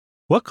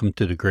Welcome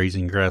to the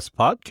Grazing Grass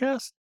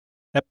Podcast,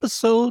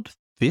 episode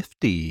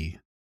 50.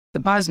 The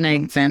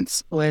Bosnang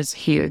fence was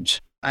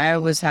huge. I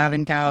was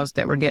having cows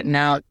that were getting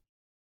out.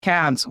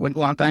 Calves would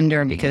walk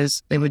under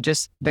because they would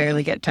just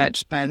barely get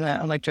touched by the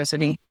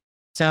electricity.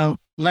 So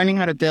learning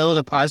how to build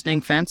a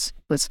Bosnang fence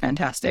was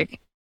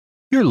fantastic.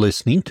 You're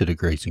listening to the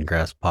Grazing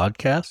Grass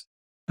Podcast,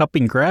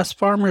 helping grass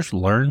farmers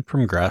learn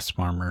from grass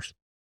farmers.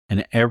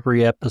 And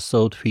every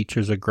episode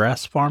features a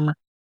grass farmer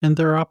and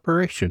their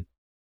operation.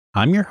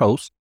 I'm your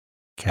host,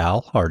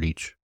 Cal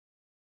Hardage.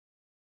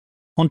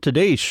 On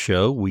today's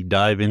show, we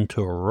dive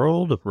into a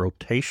world of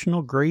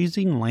rotational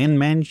grazing, land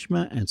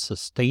management, and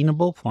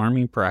sustainable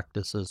farming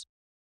practices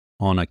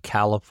on a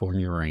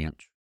California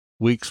ranch.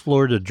 We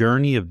explore the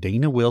journey of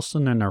Dana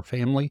Wilson and her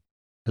family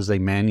as they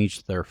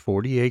manage their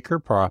 40-acre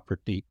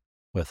property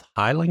with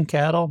highland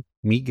cattle,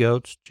 meat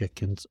goats,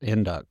 chickens,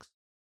 and ducks.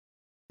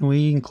 And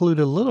we include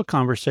a little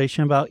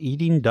conversation about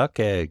eating duck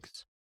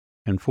eggs.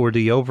 And for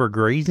the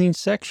overgrazing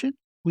section,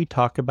 we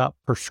talk about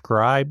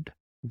prescribed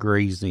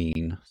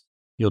grazing.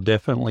 You'll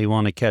definitely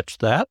want to catch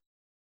that.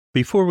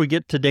 Before we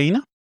get to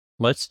Dana,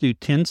 let's do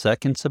 10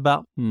 seconds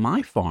about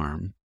my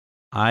farm.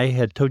 I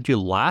had told you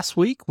last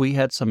week we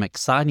had some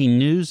exciting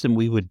news and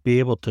we would be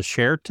able to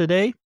share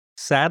today.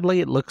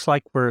 Sadly, it looks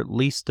like we're at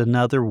least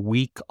another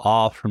week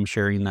off from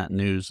sharing that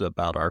news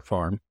about our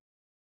farm.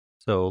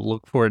 So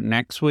look for it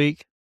next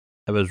week.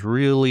 I was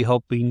really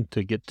hoping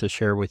to get to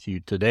share with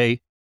you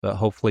today, but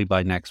hopefully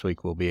by next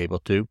week we'll be able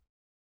to.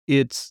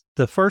 It's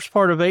the first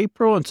part of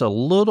April. It's a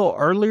little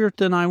earlier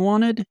than I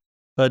wanted,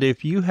 but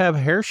if you have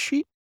hair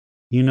sheep,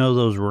 you know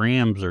those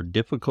rams are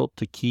difficult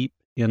to keep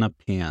in a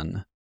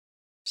pen.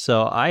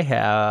 So I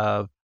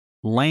have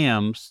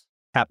lambs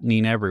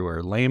happening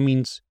everywhere.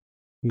 Lambing's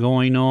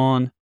going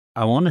on.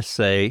 I want to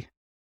say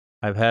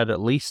I've had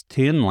at least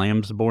 10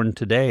 lambs born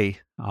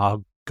today.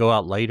 I'll go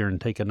out later and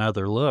take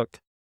another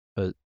look,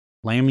 but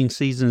lambing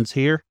season's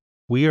here.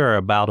 We are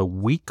about a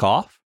week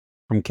off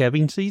from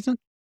calving season.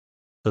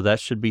 So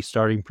that should be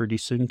starting pretty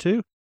soon,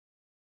 too.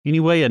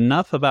 Anyway,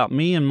 enough about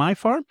me and my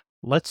farm.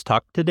 Let's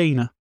talk to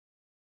Dana.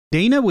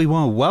 Dana, we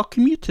want to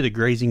welcome you to the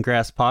Grazing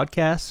Grass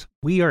Podcast.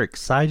 We are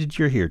excited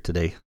you're here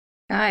today.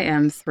 I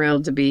am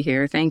thrilled to be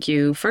here. Thank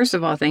you. First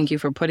of all, thank you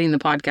for putting the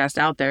podcast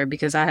out there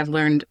because I have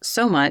learned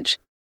so much.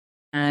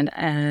 And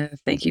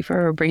thank you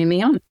for bringing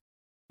me on.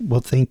 Well,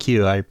 thank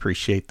you. I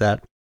appreciate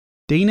that.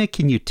 Dana,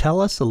 can you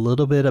tell us a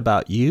little bit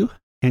about you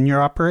and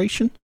your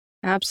operation?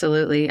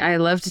 Absolutely. I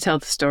love to tell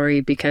the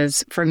story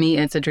because for me,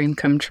 it's a dream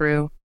come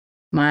true.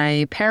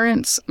 My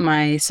parents,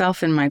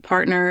 myself and my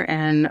partner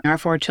and our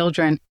 4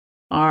 children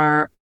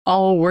are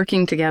all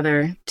working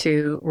together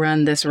to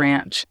run this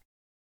ranch.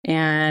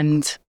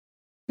 And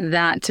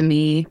that to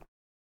me,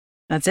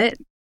 that's it.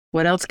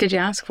 What else could you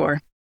ask for?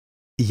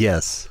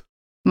 Yes.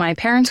 My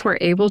parents were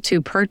able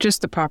to purchase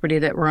the property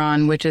that we're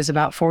on, which is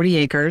about 40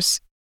 acres,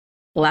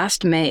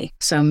 last May,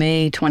 so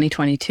May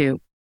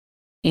 2022.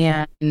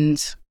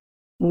 And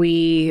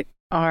we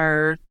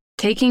are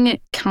taking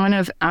it kind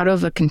of out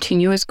of a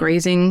continuous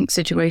grazing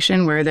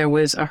situation where there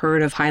was a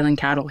herd of highland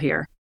cattle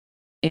here.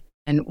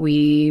 And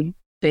we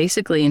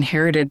basically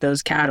inherited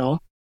those cattle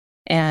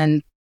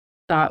and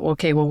thought,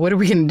 okay, well, what are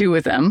we going to do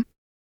with them?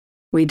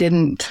 We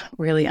didn't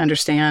really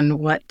understand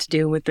what to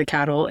do with the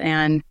cattle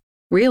and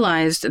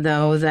realized,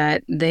 though,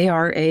 that they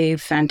are a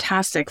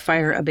fantastic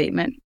fire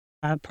abatement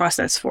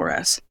process for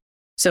us.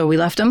 So we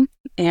left them,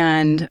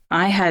 and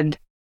I had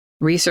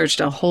researched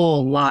a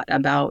whole lot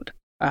about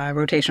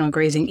rotational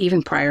grazing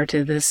even prior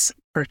to this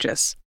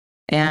purchase.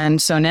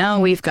 And so now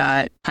we've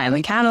got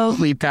highland cattle,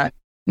 we've got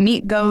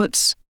meat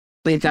goats,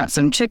 we've got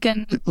some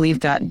chicken,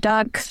 we've got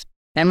ducks,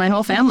 and my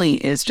whole family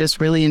is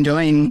just really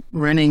enjoying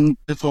running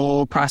the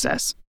whole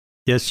process.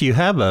 Yes, you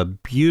have a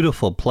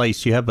beautiful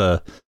place. You have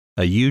a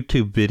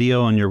YouTube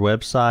video on your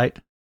website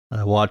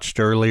I watched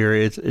earlier.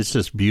 It's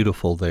just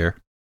beautiful there.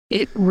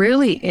 It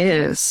really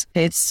is.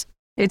 It's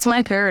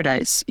my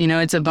paradise. You know,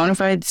 it's a bona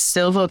fide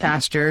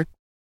silvopasture.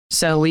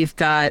 So we've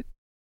got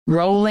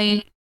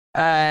rolling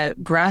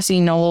grassy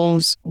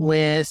knolls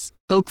with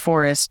oak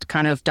forest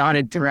kind of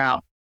dotted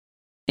throughout.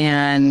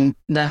 And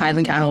the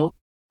highland cattle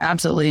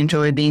absolutely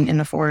enjoy being in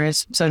the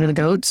forest. So do the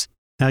goats.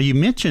 Now, you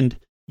mentioned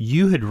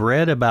you had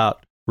read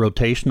about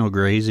rotational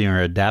grazing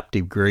or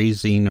adaptive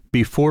grazing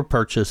before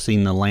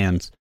purchasing the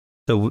lands.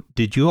 So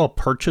did you all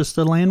purchase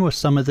the land with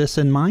some of this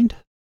in mind?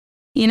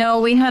 You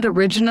know, we had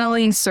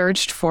originally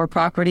searched for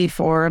property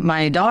for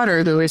my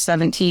daughter, who is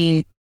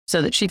 17,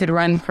 so that she could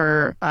run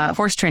her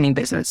horse training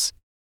business.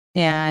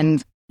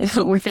 And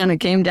we kind of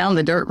came down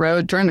the dirt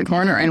road, turned the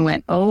corner, and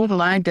went, oh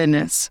my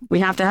goodness,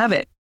 we have to have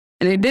it.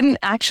 And it didn't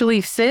actually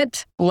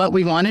fit what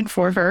we wanted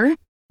for her,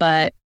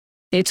 but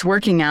it's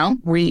working out.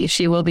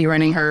 She will be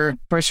running her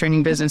horse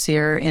training business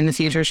here in the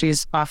future.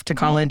 She's off to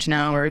college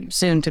now, or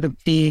soon to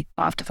be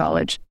off to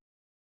college.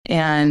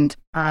 And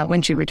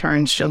when she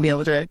returns, she'll be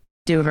able to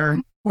do her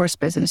horse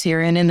business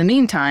here. And in the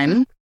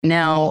meantime,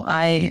 now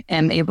I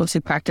am able to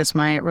practice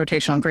my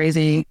rotational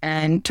grazing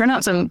and turn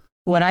out some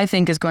what I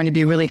think is going to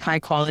be really high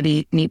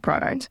quality meat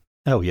product.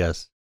 Oh,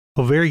 yes.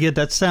 Well, very good.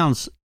 That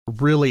sounds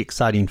really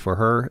exciting for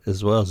her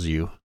as well as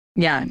you.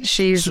 Yeah,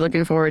 she's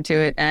looking forward to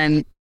it.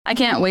 And I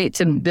can't wait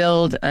to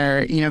build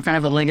kind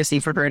of a legacy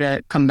for her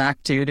to come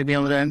back to be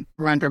able to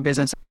run her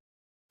business.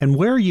 And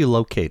where are you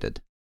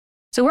located?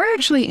 So we're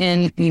actually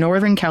in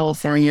Northern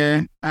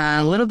California,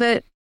 a little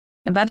bit,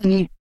 about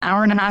an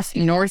hour and a half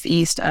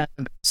northeast of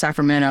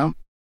Sacramento.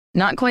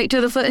 Not quite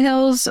to the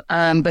foothills,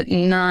 but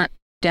not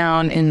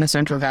down in the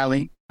Central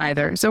Valley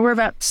either. So we're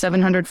about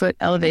 700-foot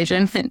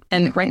elevation.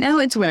 And right now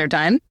it's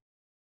wintertime.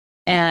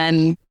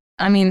 And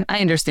I mean, I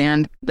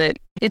understand that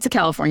it's a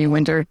California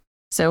winter.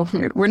 So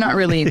we're not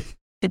really,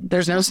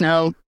 there's no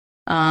snow,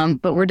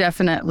 but we're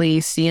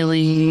definitely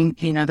feeling,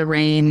 the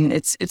rain.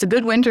 It's a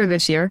good winter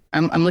this year.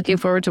 I'm looking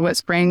forward to what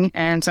spring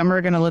and summer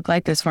are going to look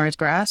like as far as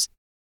grass.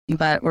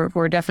 But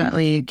we're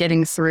definitely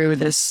getting through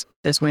this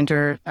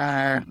winter,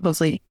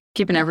 hopefully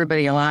keeping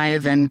everybody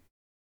alive. And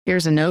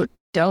here's a note: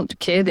 don't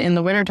kid in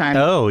the wintertime.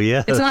 Oh,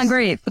 yeah. It's not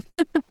great.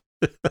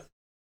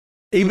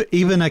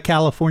 even a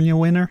California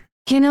winter?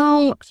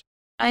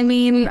 I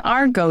mean,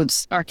 our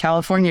goats are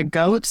California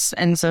goats.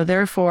 And so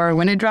therefore,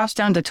 when it drops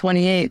down to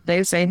 28,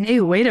 they say, hey,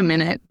 wait a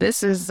minute,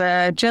 this is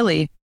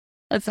chilly.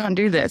 Let's not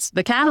do this.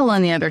 The cattle,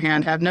 on the other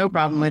hand, have no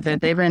problem with it.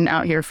 They've been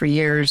out here for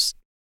years.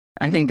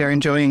 I think they're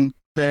enjoying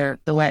the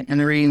wet and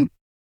the rain.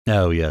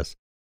 Oh, yes.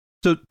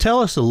 So tell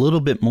us a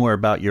little bit more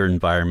about your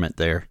environment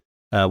there.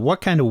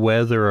 What kind of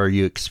weather are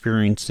you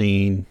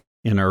experiencing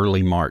in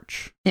early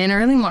March? In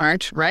early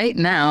March, right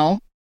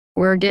now,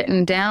 we're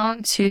getting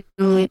down to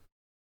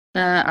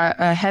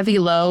a heavy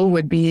low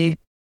would be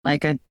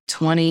like a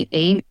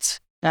 28.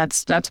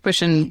 That's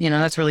pushing,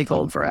 that's really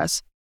cold for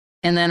us.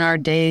 And then our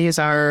days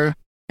are,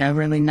 a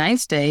really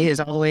nice day is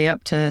all the way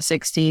up to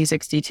 60,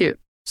 62.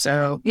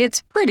 So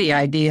it's pretty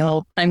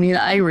ideal. I mean,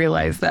 I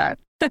realize that.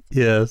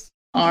 Yes.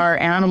 Our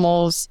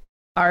animals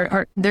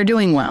they're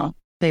doing well.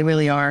 They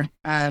really are.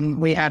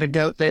 We had a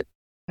goat that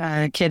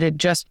kidded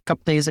just a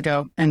couple days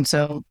ago. And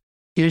so,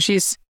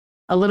 she's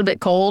a little bit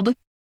cold,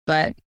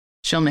 but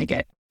she'll make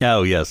it.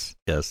 Oh, yes,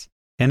 yes.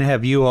 And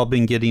have you all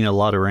been getting a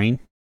lot of rain?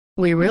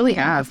 We really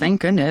have,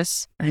 thank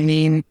goodness. I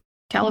mean,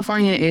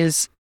 California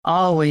is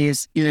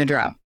always in a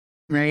drought,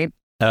 right?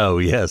 Oh,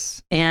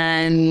 yes.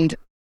 And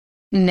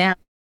now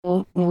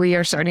we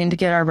are starting to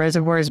get our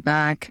reservoirs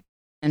back,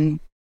 and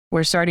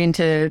we're starting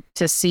to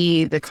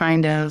see the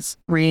kind of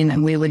rain that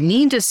we would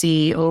need to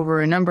see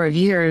over a number of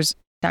years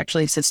to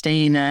actually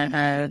sustain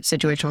a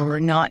situation where we're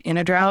not in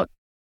a drought.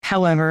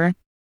 However,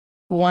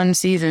 one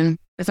season,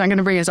 it's not going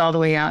to bring us all the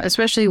way out,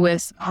 especially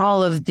with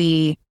all of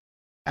the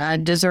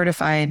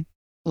desertified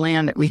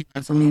land that we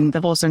have. I mean,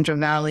 the whole Central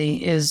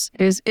Valley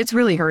it's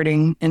really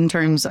hurting in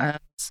terms of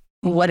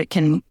what it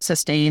can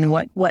sustain,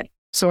 what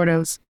sort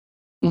of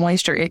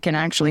moisture it can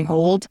actually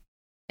hold.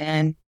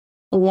 And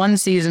one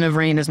season of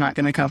rain is not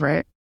going to cover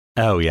it.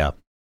 Oh, yeah.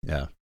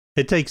 Yeah.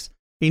 It takes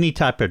any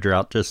type of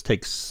drought just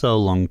takes so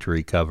long to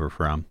recover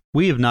from.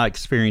 We have not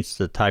experienced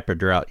the type of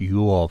drought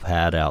you all have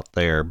had out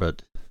there,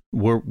 but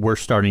we're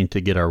starting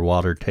to get our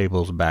water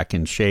tables back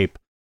in shape,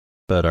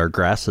 but our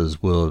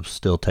grasses will have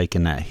still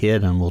taken that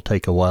hit and will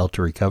take a while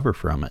to recover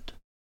from it.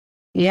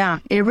 Yeah,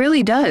 it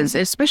really does,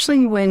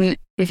 especially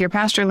if your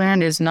pasture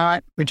land is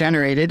not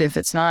regenerated, if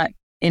it's not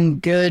in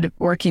good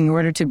working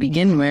order to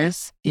begin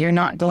with, you're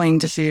not going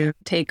to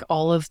take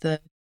all of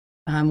the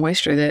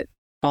moisture that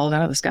falls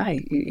out of the sky.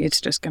 It's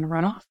just going to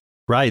run off.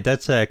 Right.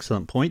 That's an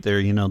excellent point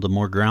there. The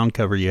more ground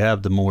cover you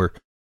have, the more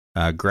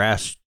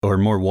grass or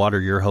more water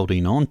you're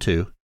holding on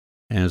to.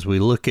 And as we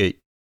look at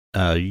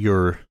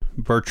your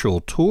virtual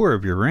tour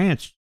of your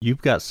ranch,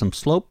 you've got some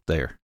slope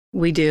there.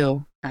 We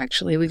do,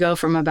 actually. We go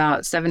from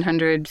about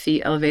 700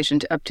 feet elevation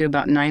to up to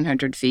about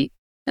 900 feet.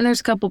 And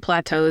there's a couple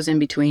plateaus in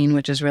between,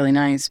 which is really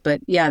nice.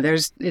 But yeah,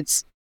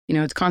 it's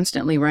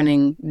constantly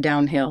running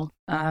downhill.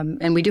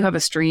 And we do have a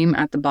stream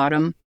at the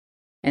bottom.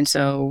 And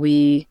so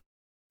we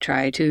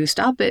try to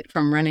stop it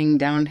from running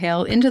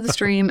downhill into the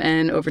stream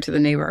and over to the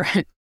neighbor.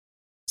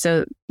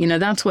 So,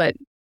 that's what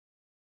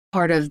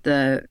part of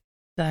the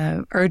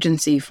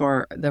urgency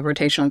for the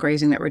rotational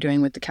grazing that we're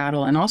doing with the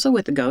cattle and also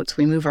with the goats.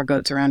 We move our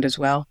goats around as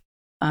well,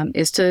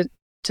 is to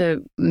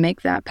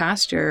make that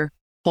pasture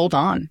hold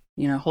on,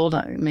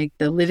 make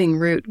the living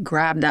root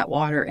grab that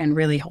water and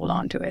really hold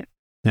on to it.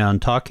 Now,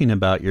 in talking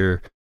about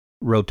your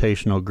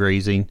rotational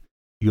grazing,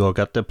 you all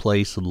got to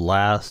place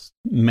last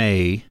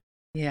May.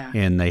 Yeah.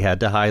 And they had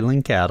to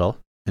highland cattle,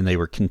 and they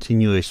were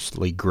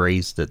continuously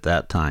grazed at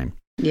that time.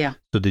 Yeah.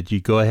 So did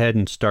you go ahead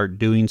and start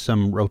doing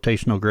some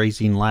rotational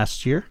grazing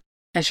last year?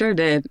 I sure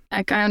did.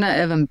 I kind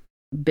of am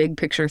a big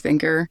picture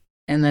thinker,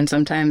 and then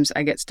sometimes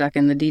I get stuck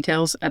in the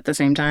details at the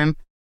same time.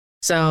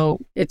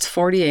 So it's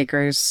 40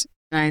 acres.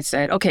 And I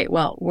said, okay,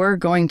 well, we're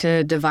going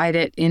to divide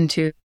it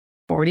into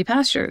 40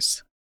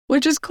 pastures,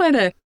 which is quite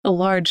a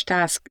large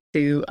task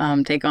to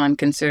take on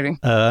considering.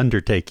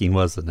 Undertaking,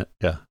 wasn't it?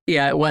 Yeah.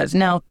 Yeah, it was.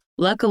 Now,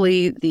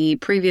 luckily, the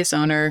previous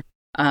owner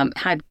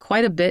had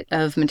quite a bit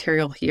of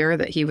material here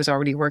that he was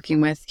already working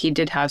with. He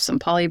did have some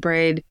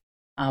polybraid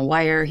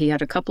wire. He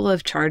had a couple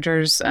of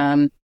chargers.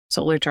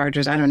 solar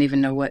chargers. I don't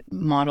even know what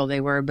model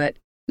they were, but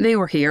they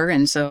were here.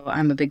 And so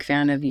I'm a big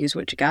fan of use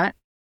what you got.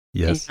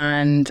 Yes.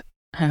 And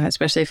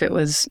especially if it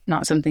was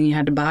not something you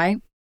had to buy.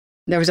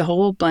 There was a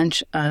whole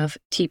bunch of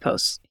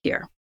T-posts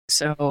here.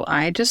 So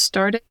I just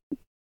started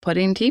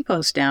putting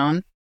T-posts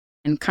down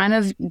and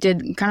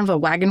did a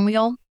wagon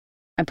wheel.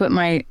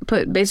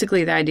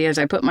 Basically the idea is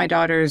I put my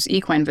daughter's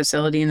equine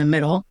facility in the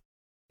middle,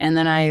 and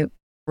then I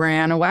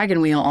ran a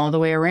wagon wheel all the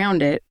way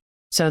around it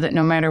so that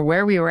no matter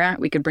where we were at,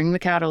 we could bring the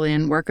cattle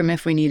in, work them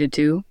if we needed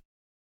to.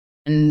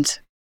 And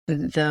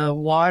the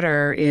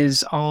water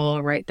is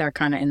all right there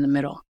kind of in the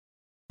middle.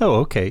 Oh,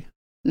 okay.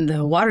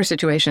 The water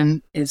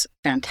situation is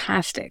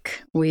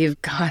fantastic.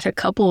 We've got a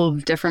couple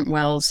of different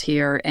wells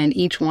here, and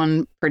each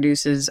one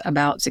produces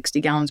about 60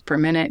 gallons per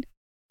minute.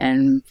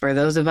 And for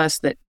those of us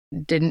that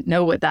didn't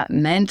know what that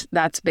meant,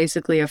 that's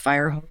basically a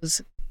fire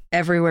hose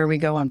everywhere we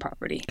go on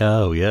property.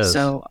 Oh, yes.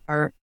 So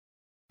our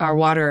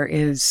water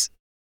is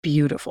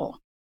beautiful.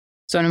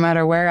 So no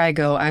matter where I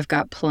go, I've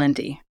got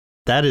plenty.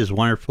 That is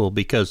wonderful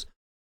because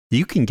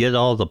you can get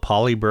all the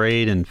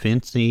polybraid and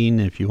fencing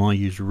if you want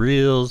to use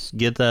reels,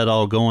 get that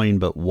all going,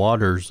 but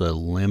water's a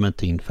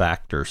limiting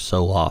factor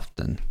so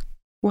often.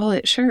 Well,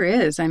 it sure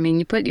is. I mean,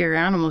 you put your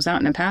animals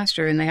out in a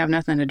pasture and they have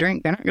nothing to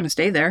drink, they're not going to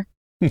stay there.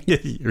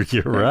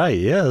 You're right,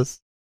 yes.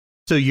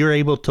 So you're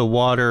able to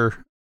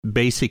water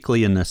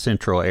basically in the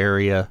central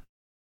area.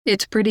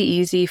 It's pretty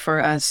easy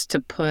for us to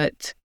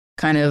put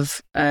kind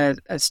of a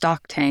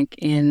stock tank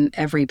in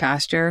every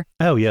pasture.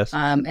 Oh, yes.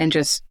 And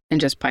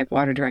just pipe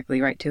water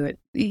directly right to it,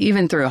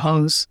 even through a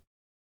hose.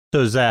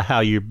 So is that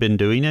how you've been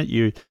doing it?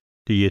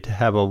 Do you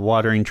have a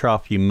watering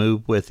trough you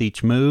move with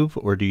each move,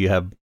 or do you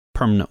have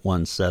permanent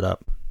ones set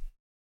up?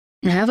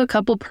 I have a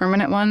couple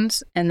permanent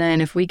ones, and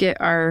then if we get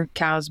our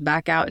cows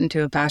back out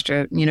into a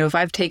pasture, if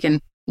I've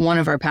taken one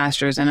of our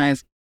pastures and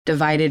I've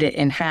divided it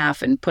in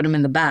half and put them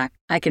in the back,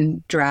 I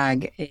can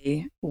drag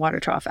a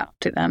water trough out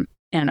to them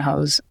and a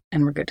hose,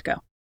 and we're good to go.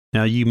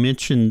 Now, you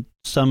mentioned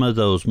some of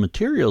those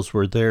materials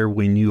were there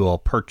when you all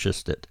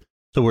purchased it.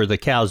 So were the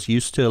cows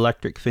used to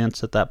electric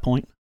fence at that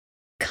point?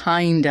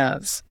 Kind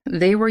of.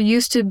 They were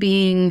used to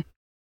being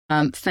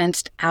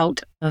fenced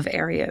out of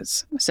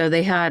areas. So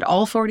they had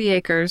all 40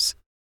 acres,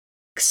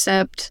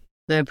 except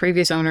the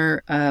previous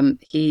owner,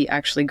 he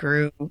actually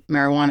grew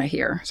marijuana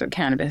here. So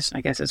cannabis,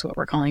 I guess is what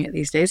we're calling it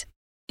these days.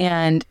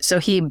 And so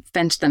he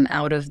fenced them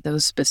out of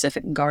those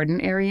specific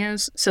garden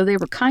areas. So they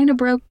were kind of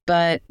broke,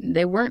 but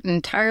they weren't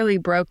entirely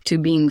broke to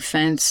being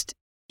fenced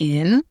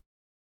in.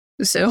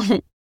 So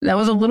that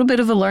was a little bit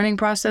of a learning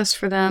process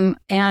for them.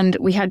 And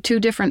we had two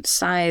different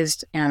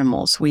sized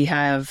animals. We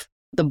have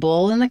the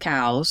bull and the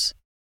cows,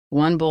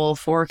 one bull,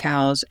 4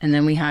 cows, and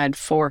then we had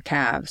 4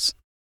 calves.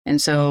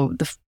 And so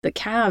the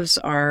calves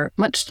are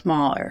much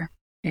smaller,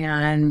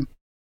 and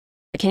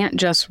I can't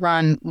just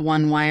run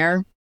one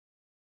wire.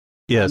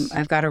 Yes.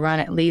 I've got to run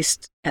at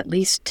least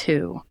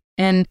 2.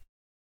 And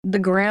the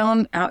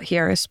ground out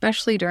here,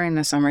 especially during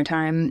the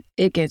summertime,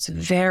 it gets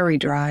very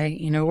dry.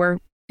 We're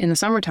in the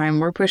summertime,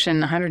 we're pushing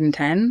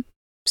 110.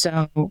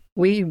 So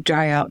we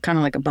dry out kind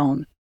of like a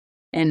bone.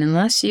 And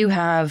unless you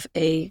have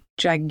a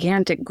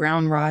gigantic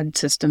ground rod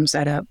system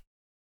set up,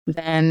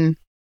 then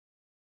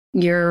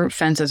your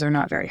fences are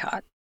not very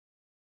hot.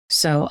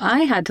 So I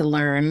had to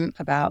learn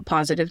about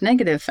positive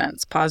negative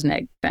fence,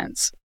 POSNEG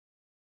fence.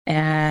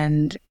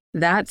 And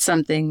that's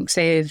something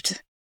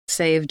saved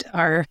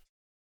our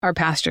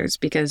pastures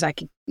because I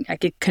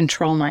could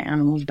control my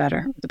animals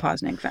better with the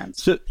POSNEG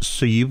fence.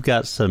 So you've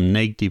got some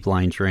negative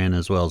lines ran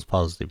as well as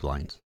positive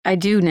lines. I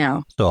do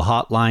now. So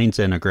hot lines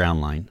and a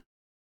ground line.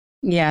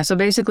 Yeah. So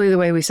basically the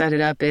way we set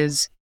it up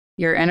is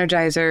your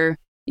energizer,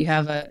 you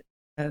have a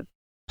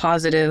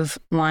positive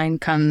line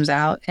comes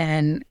out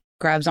and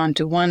grabs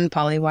onto one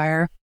poly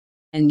wire,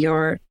 and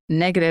your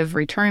negative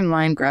return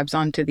line grabs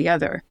onto the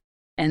other.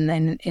 And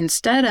then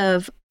instead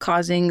of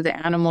causing the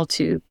animal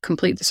to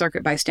complete the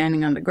circuit by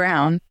standing on the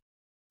ground,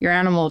 your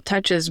animal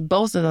touches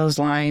both of those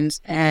lines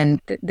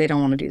and they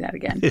don't want to do that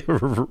again.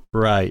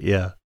 Right,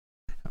 yeah.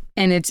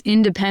 And it's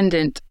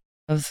independent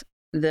of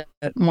the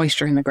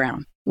moisture in the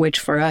ground, which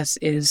for us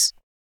it's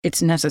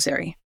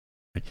necessary.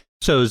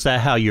 So is that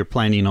how you're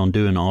planning on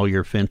doing all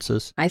your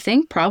fences? I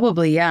think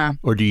probably, yeah.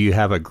 Or do you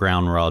have a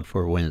ground rod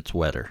for when it's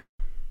wetter?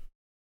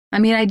 I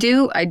mean, I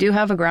do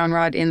have a ground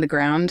rod in the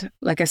ground.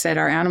 Like I said,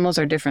 our animals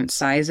are different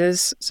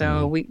sizes.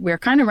 So we're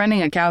kind of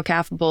running a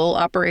cow-calf bull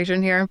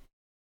operation here.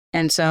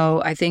 And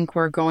so I think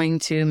we're going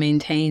to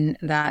maintain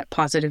that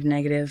positive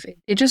negative.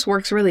 It just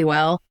works really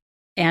well.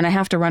 And I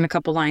have to run a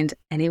couple lines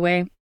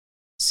anyway.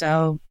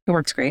 So it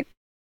works great.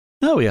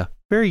 Oh, yeah.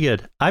 Very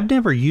good. I've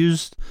never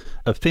used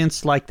a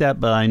fence like that,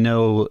 but I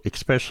know,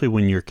 especially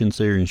when you're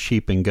considering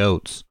sheep and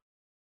goats,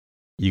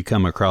 you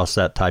come across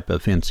that type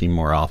of fencing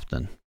more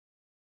often.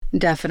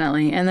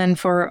 Definitely. And then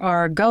for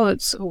our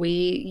goats, we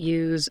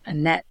use a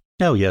net.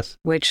 Oh, yes.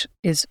 Which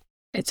it's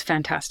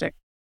fantastic.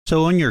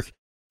 So on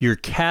your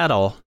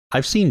cattle,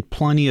 I've seen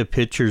plenty of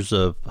pictures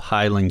of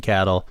Highland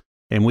cattle,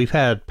 and we've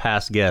had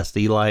past guests,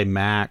 Eli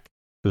Mack,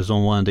 who was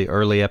on one of the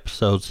early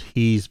episodes.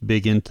 He's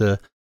big into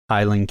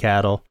Highland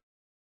cattle,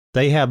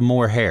 they have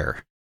more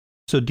hair.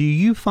 So do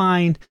you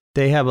find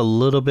they have a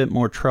little bit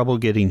more trouble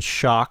getting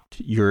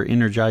shocked? Your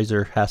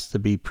Energizer has to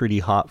be pretty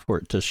hot for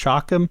it to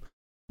shock them?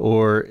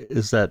 Or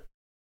is that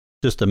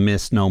just a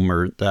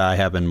misnomer that I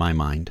have in my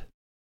mind?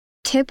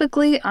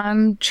 Typically,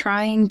 I'm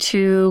trying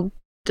to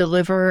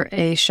deliver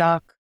a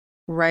shock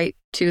right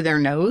to their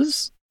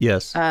nose.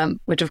 Yes.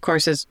 Which of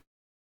course is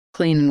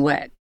clean and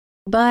wet.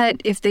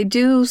 But if they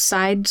do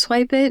side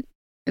swipe it,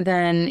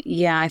 then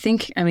yeah,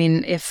 I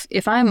mean,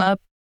 if I'm up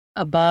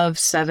above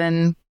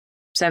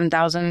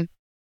 7,000,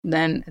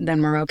 then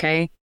we're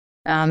okay.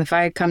 If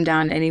I come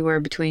down anywhere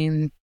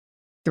between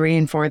 3,000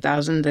 and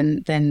 4,000,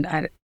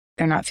 then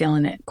they're not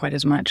feeling it quite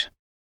as much.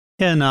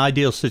 Yeah, in the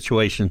ideal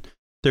situation,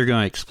 they're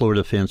going to explore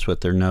the fence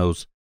with their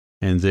nose,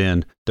 and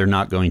then they're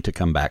not going to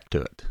come back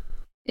to it.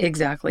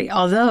 Exactly.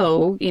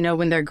 Although,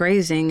 when they're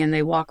grazing and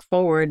they walk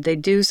forward, they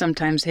do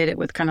sometimes hit it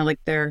with kind of like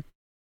their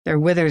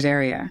withers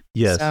area.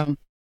 Yes. So,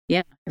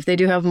 yeah, if they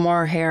do have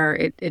more hair,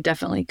 it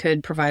definitely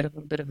could provide a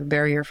little bit of a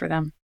barrier for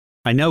them.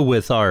 I know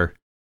with our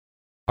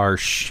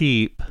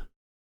sheep,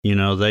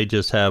 they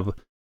just have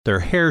their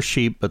hair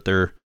sheep, but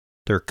their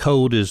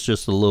coat is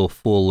just a little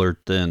fuller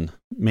than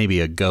maybe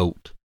a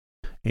goat.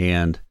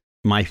 And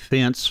my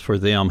fence for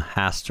them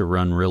has to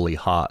run really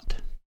hot.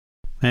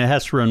 And it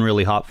has to run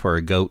really hot for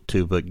a goat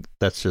too, but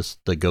that's just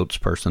the goat's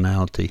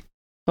personality.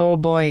 Oh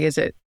boy, is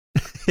it.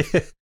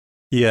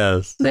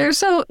 Yes. They're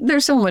so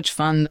much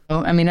fun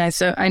though. I mean,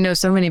 I know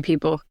so many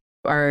people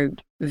are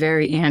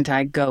very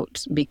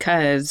anti-goats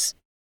because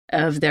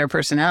of their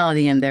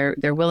personality and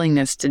their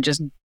willingness to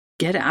just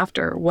get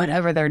after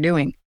whatever they're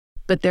doing.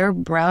 But their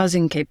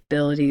browsing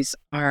capabilities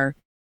are,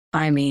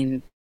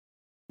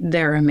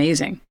 they're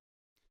amazing.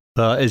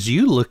 As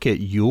you look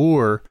at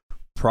your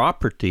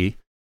property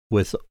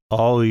with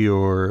all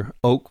your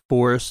oak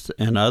forests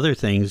and other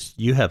things,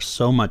 you have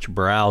so much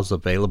browse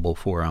available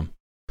for them.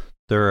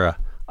 They're an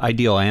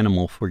ideal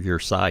animal for your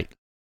site.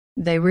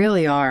 They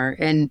really are.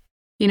 And,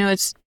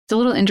 it's a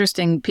little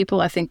interesting.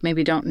 People, I think,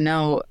 maybe don't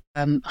know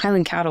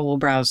Highland cattle will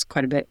browse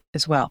quite a bit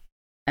as well.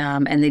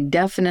 And they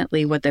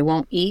definitely, what they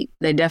won't eat,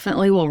 they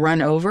definitely will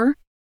run over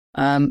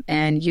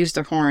and use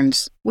their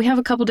horns. We have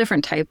a couple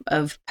different type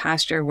of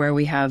pasture where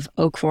we have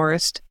oak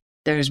forest.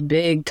 There's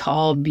big,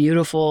 tall,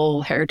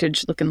 beautiful,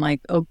 heritage-looking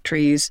like oak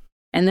trees.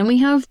 And then we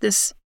have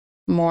this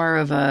more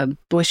of a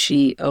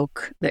bushy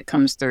oak that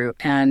comes through.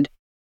 And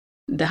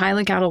the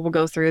Highland cattle will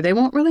go through. They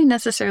won't really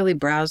necessarily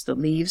browse the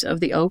leaves of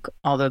the oak,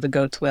 although the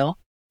goats will.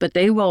 But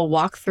they will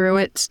walk through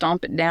it,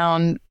 stomp it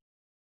down,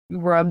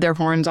 rub their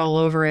horns all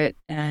over it,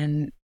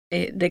 and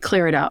they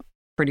clear it out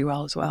pretty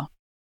well as well.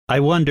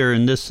 I wonder,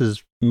 and this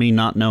is me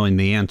not knowing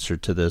the answer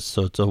to this,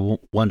 so it's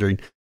wondering,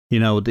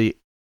 the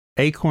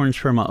acorns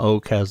from an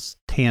oak has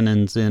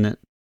tannins in it.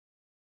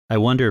 I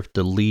wonder if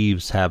the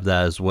leaves have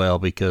that as well,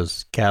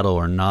 because cattle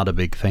are not a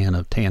big fan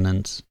of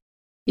tannins.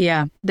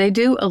 Yeah, they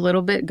do a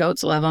little bit.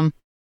 Goats love them.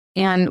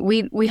 And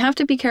we have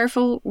to be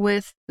careful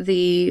with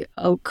the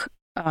oak,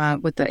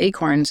 with the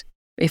acorns.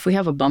 If we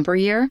have a bumper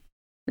year,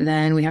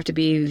 then we have to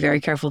be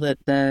very careful that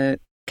the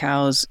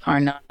cows are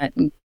not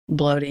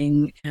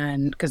bloating,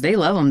 and because they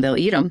love them, they'll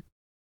eat them,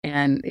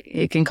 and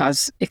it can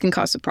cause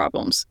some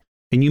problems.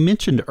 And you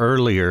mentioned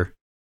earlier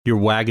your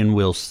wagon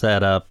wheel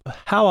setup.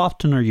 How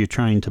often are you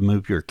trying to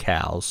move your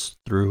cows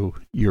through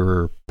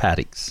your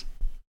paddocks?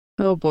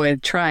 Oh boy,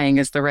 trying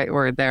is the right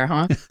word there,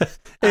 huh?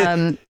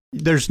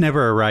 There's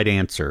never a right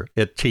answer.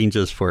 It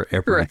changes for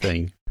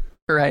everything.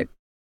 Right.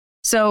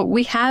 So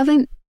we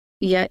haven't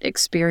yet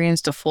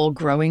experienced a full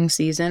growing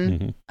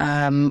season.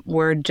 Mm-hmm.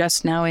 We're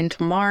just now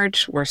into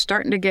March. We're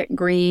starting to get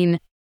green,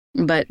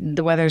 but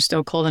the weather's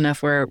still cold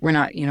enough where we're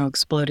not,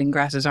 exploding.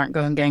 Grasses aren't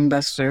going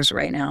gangbusters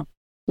right now.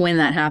 When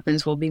that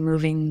happens, we'll be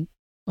moving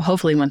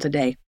hopefully once a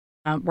day.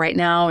 Right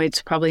now,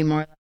 it's probably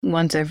more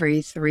once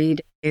every 3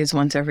 days,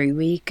 once every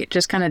week. It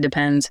just kind of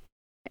depends.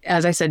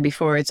 As I said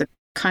before, it's a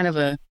kind of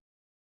a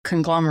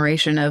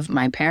conglomeration of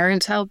my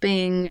parents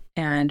helping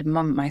and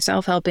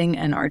myself helping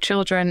and our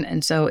children.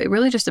 And so it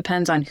really just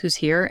depends on who's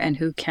here and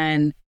who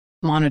can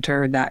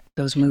monitor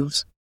those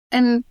moves.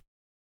 And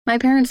my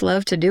parents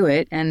love to do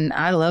it, and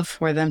I love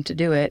for them to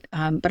do it.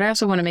 But I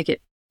also want to make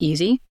it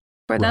easy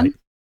for them.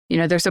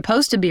 Right. They're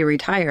supposed to be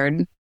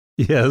retired.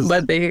 Yes.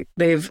 But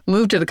they've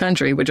moved to the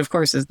country, which of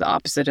course is the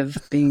opposite of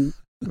being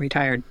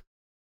retired.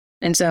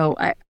 And so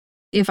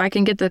if I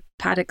can get the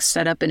paddocks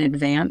set up in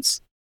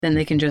advance, then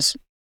they can just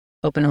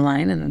open a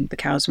line and then the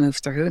cows move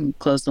through and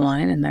close the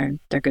line and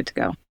they're good to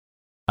go.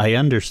 I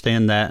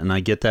understand that, and I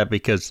get that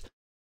because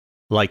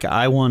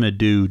I want to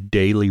do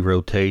daily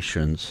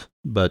rotations,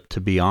 but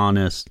to be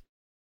honest,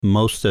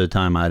 most of the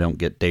time I don't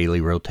get daily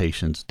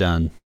rotations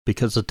done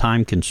because of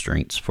time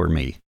constraints for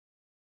me.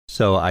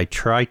 So I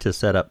try to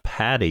set up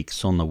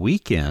paddocks on the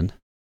weekend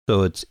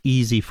so it's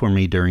easy for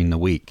me during the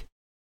week.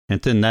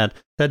 And then that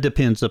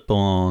depends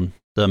upon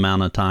the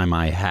amount of time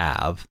I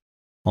have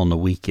on the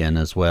weekend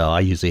as well. I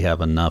usually have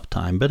enough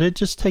time, but it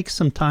just takes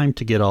some time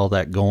to get all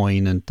that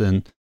going and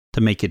then to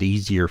make it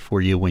easier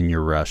for you when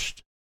you're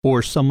rushed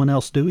or someone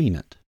else doing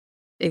it.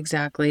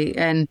 exactly.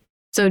 And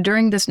so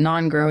during this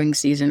non-growing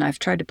season, I've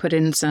tried to put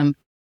in some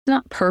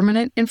not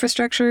permanent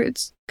infrastructure.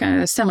 It's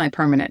kind of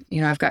semi-permanent.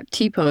 I've got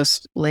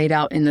T-posts laid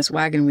out in this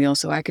wagon wheel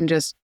so I can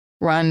just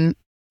run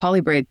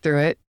polybraid through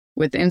it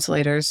with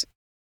insulators.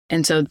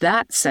 And so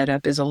that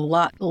setup is a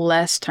lot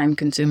less time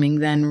consuming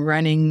than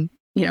running,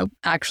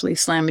 actually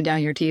slamming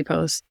down your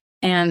T-posts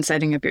and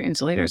setting up your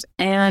insulators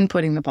and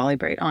putting the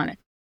polybraid on it.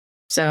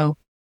 So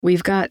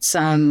we've got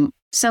some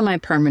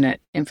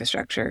semi-permanent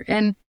infrastructure.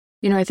 And,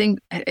 I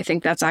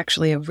think that's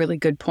actually a really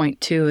good point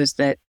too, is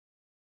that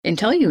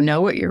until you know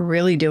what you're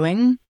really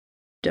doing,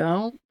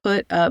 don't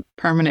put up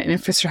permanent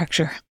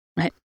infrastructure.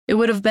 Right? It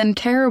would have been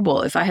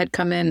terrible if I had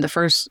come in the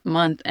first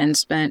month and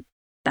spent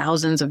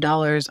thousands of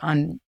dollars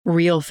on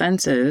real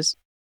fences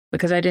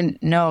because I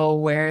didn't know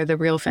where the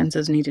real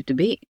fences needed to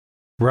be.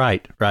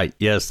 Right.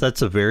 Yes,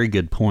 that's a very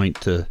good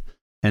point.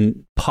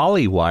 And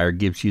polywire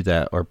gives you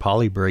that, or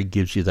polybraid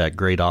gives you that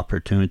great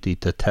opportunity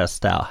to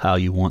test out how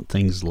you want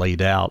things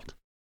laid out.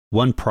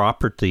 One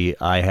property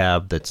I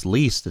have that's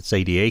leased, it's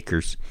 80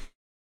 acres.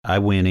 I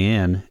went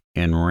in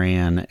and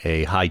ran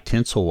a high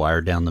tensile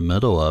wire down the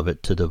middle of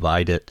it to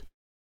divide it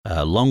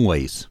long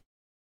ways.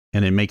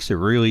 And it makes it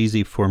real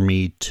easy for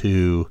me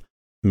to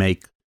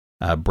make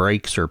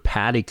breaks or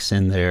paddocks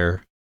in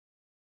there.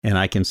 And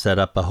I can set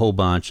up a whole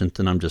bunch, and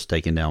then I'm just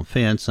taking down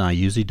fence. And I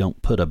usually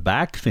don't put a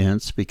back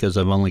fence because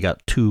I've only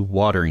got 2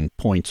 watering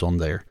points on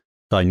there.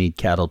 So I need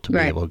cattle to be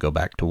able to go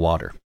back to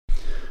water.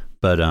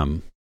 But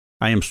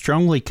I am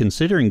strongly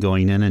considering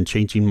going in and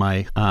changing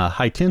my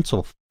high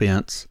tensile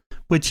fence,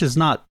 which is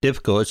not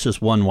difficult. It's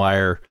just one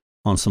wire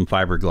on some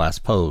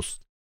fiberglass posts.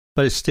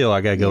 But it's still,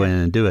 I got to go in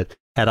and do it.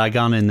 Had I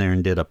gone in there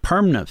and did a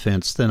permanent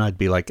fence, then I'd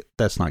be like,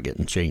 that's not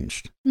getting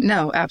changed.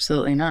 No,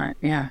 absolutely not.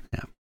 Yeah.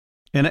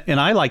 And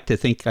I like to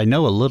think I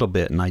know a little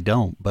bit, and I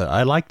don't, but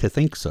I like to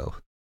think so.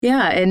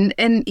 Yeah, and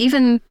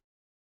even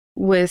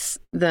with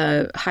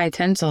the high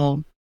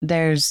tensile,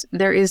 there is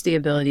the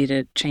ability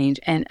to change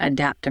and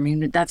adapt. I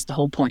mean, that's the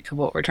whole point of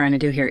what we're trying to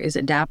do here is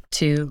adapt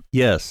to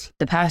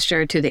the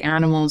pasture, to the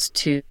animals,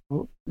 to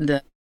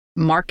the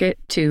market,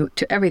 to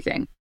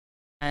everything.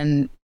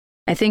 And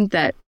I think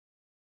that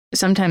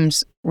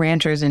sometimes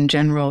ranchers in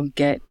general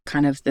get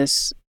kind of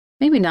this,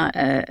 maybe not,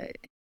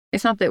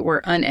 it's not that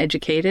we're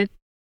uneducated.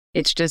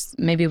 It's just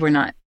maybe we're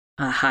not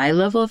a high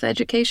level of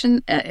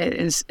education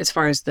as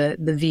far as the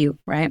view,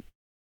 right?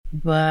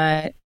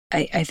 But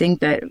I think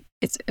that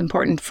it's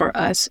important for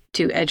us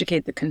to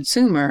educate the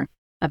consumer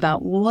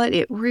about what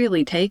it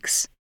really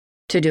takes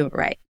to do it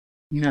right.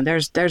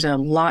 There's a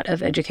lot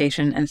of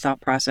education and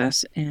thought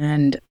process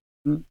and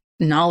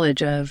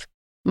knowledge of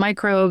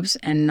microbes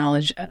and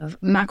knowledge of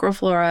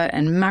macroflora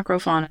and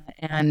macrofauna,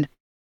 and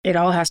it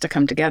all has to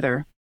come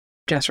together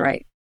just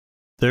right.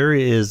 There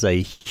is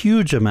a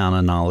huge amount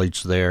of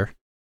knowledge there.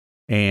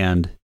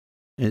 And,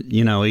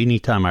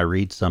 anytime I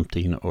read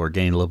something or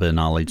gain a little bit of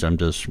knowledge, I'm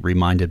just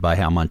reminded by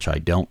how much I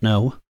don't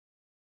know.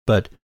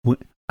 But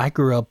I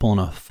grew up on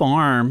a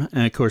farm,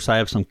 and of course I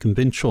have some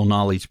conventional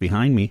knowledge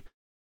behind me,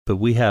 but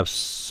we have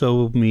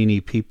so many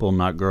people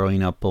not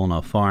growing up on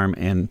a farm,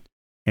 and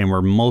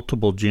we're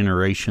multiple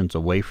generations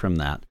away from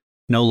that.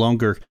 No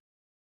longer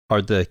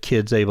are the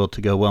kids able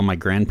to go, well, my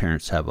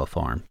grandparents have a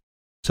farm.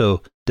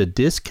 So the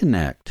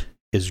disconnect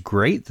is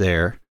great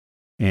there,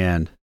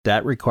 and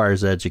that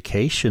requires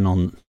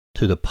education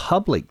to the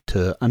public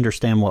to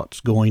understand what's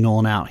going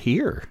on out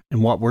here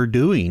and what we're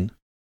doing.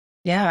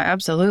 Yeah,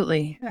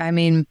 absolutely. I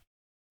mean,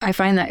 I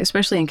find that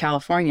especially in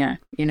California,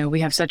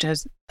 we have such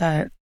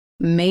a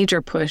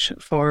major push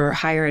for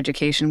higher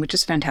education, which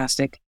is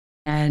fantastic.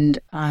 And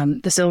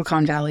the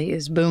Silicon Valley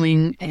is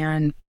booming,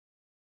 and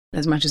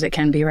as much as it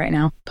can be right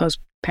now,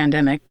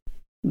 post-pandemic.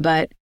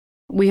 But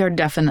we are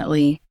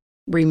definitely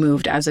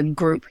removed as a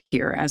group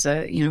here,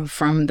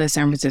 from the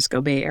San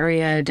Francisco Bay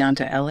Area down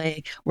to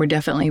LA. We're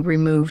definitely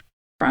removed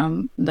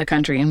from the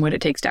country and what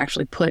it takes to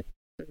actually put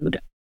food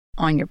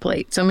on your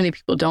plate. So many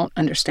people don't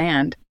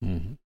understand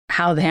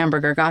how the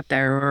hamburger got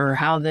there or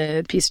how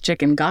the piece of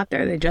chicken got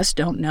there. They just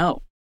don't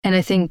know. And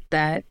I think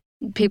that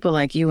people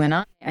like you and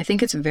I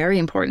think it's very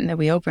important that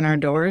we open our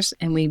doors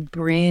and we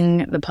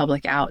bring the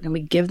public out and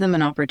we give them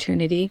an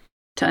opportunity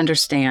to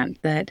understand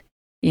that,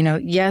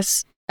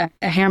 yes, a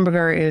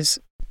hamburger is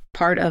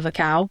part of a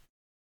cow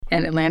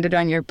and it landed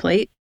on your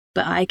plate,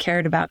 but I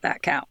cared about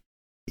that cow.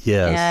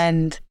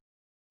 Yes.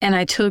 And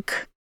I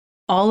took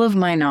all of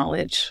my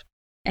knowledge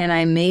and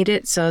I made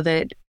it so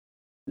that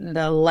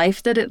the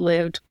life that it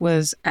lived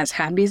was as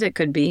happy as it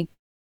could be.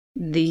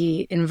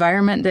 The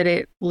environment that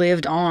it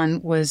lived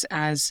on was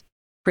as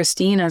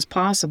pristine as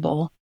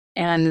possible,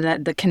 and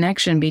that the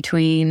connection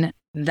between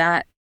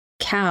that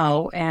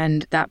cow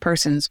and that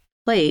person's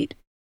plate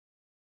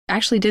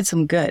actually did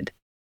some good.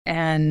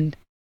 And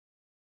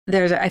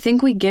I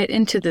think we get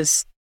into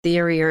this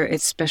theory, or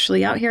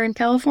especially out here in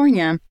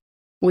California,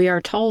 we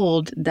are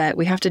told that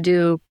we have to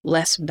do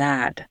less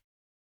bad.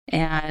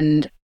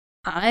 And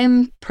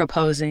I'm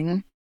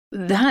proposing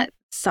that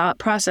thought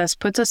process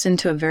puts us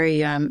into a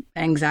very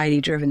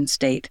anxiety-driven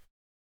state.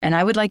 And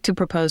I would like to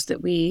propose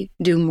that we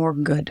do more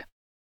good.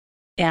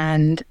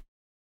 And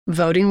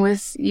voting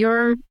with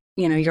your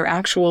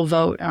actual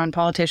vote on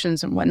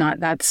politicians and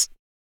whatnot,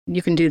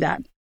 you can do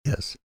that.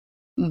 Yes.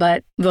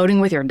 But voting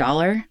with your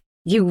dollar,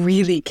 you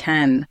really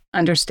can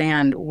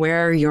understand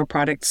where your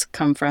products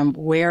come from,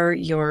 where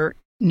your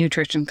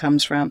nutrition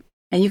comes from,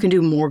 and you can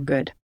do more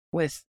good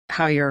with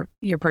how you're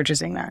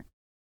purchasing that.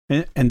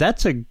 And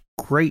that's a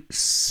great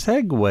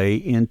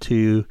segue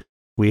into,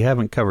 we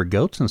haven't covered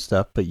goats and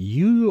stuff, but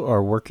you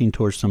are working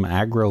towards some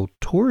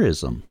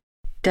agro-tourism.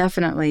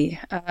 Definitely.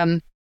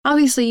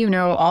 Obviously,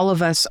 all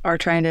of us are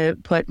trying to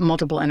put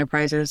multiple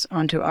enterprises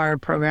onto our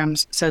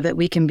programs so that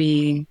we can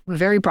be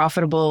very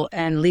profitable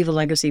and leave a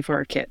legacy for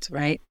our kids,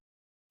 right?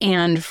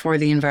 And for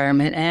the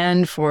environment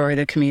and for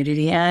the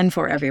community and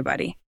for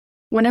everybody.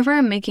 Whenever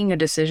I'm making a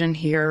decision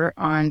here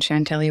on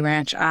Chantilly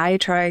Ranch, I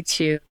try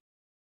to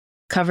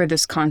cover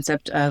this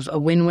concept of a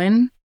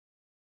win-win,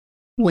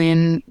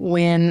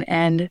 win-win,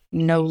 and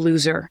no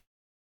loser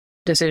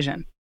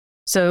decision.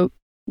 So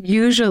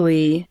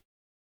usually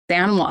the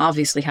animal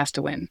obviously has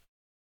to win,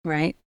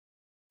 right?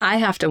 I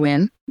have to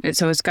win,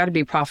 so it's got to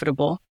be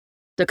profitable.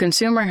 The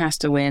consumer has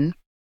to win.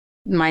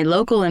 My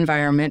local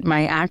environment,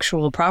 my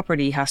actual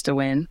property has to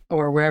win,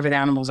 or wherever the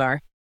animals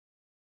are.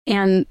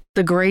 And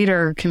the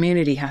greater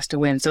community has to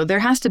win. So there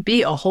has to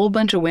be a whole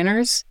bunch of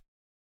winners,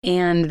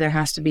 and there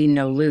has to be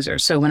no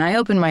losers. So when I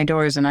open my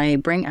doors and I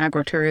bring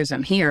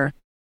agro-tourism here,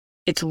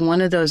 it's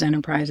one of those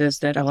enterprises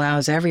that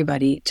allows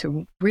everybody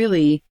to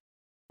really,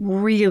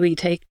 really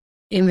take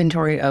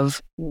inventory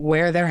of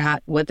where they're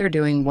at, what they're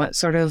doing, what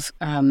sort of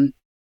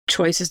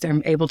choices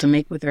they're able to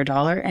make with their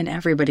dollar, and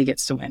everybody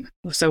gets to win.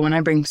 So when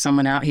I bring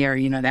someone out here,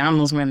 the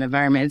animals win, the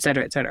environment,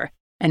 et cetera,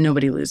 and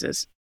nobody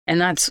loses. And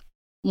that's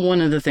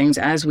one of the things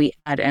as we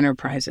add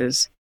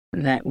enterprises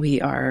that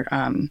we are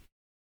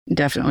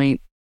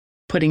definitely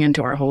putting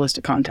into our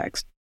holistic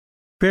context.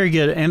 Very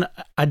good. And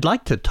I'd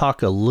like to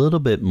talk a little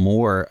bit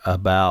more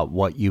about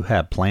what you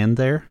have planned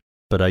there,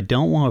 but I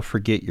don't want to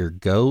forget your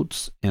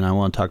goats, and I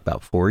want to talk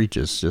about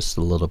forages just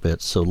a little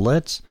bit. So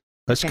let's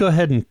go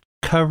ahead and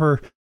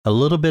cover a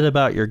little bit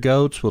about your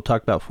goats. We'll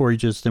talk about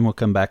forages, then we'll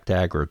come back to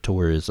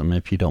agro-tourism,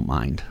 if you don't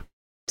mind.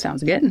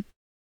 Sounds good.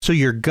 So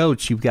your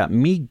goats, you've got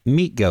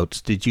meat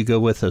goats. Did you go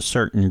with a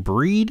certain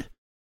breed,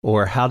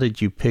 or how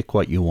did you pick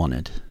what you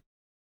wanted?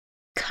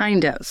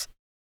 Kind of.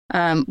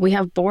 We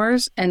have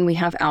boars and we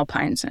have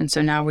alpines, and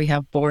so now we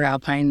have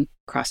boar-alpine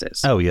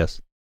crosses. Oh, yes.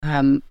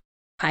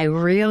 I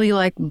really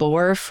like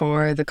boar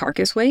for the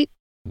carcass weight,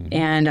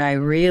 and I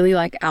really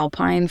like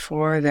alpine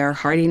for their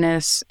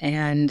hardiness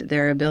and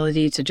their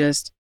ability to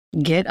just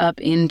get up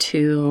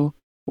into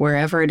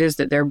wherever it is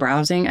that they're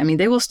browsing. I mean,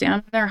 they will stand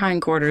on their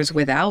hindquarters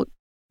without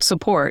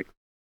support,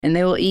 and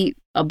they will eat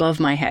above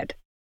my head.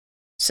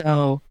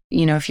 So,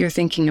 if you're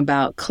thinking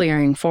about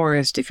clearing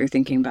forest, if you're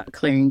thinking about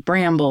clearing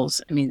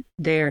brambles, I mean,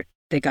 they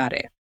got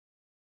it.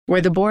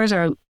 Where the boars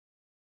are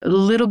a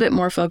little bit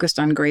more focused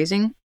on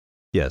grazing.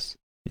 Yes.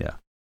 Yeah.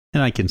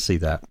 And I can see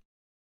that.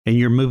 And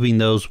you're moving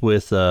those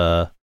with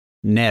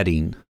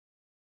netting,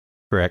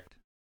 correct?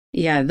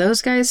 Yeah,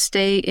 those guys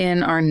stay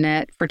in our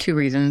net for two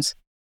reasons.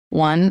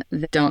 One,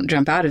 they don't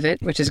jump out of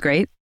it, which is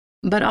great.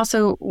 But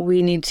also,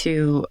 we need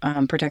to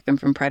protect them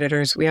from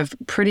predators. We have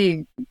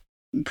pretty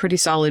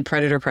solid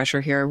predator pressure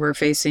here. We're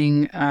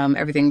facing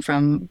everything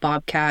from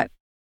bobcat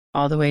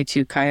all the way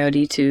to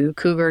coyote to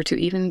cougar to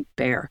even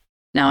bear.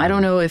 Now, I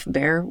don't know if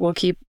bear will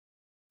keep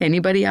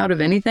anybody out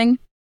of anything,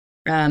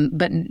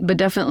 but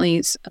definitely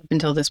up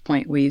until this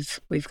point, we've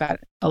got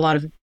a lot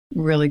of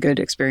really good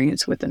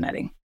experience with the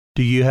netting.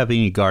 Do you have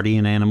any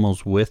guardian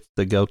animals with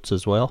the goats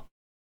as well?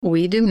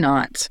 We do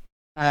not.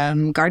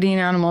 Guardian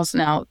animals.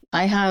 Now,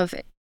 I have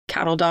a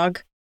cattle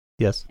dog.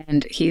 Yes.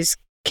 And he's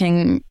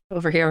king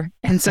over here.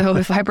 And so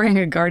if I bring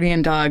a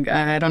guardian dog,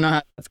 I don't know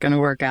how that's going to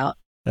work out.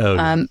 Oh,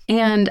 yes.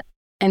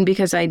 And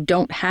because I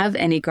don't have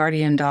any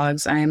guardian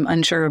dogs, I'm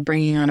unsure of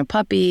bringing on a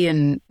puppy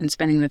and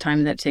spending the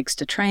time that it takes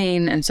to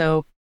train. And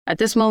so at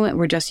this moment,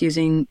 we're just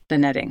using the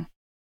netting.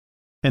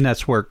 And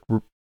that's worked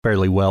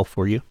fairly well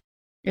for you?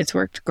 It's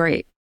worked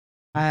great.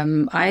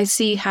 I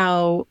see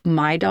how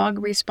my dog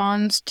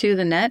responds to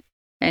the net,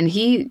 and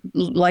he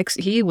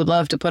would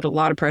love to put a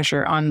lot of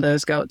pressure on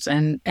those goats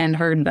and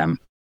herd them.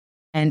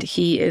 And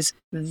he is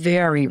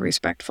very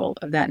respectful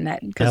of that net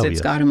because it's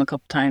got him a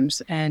couple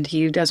times, and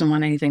he doesn't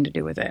want anything to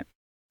do with it.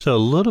 So a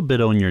little bit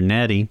on your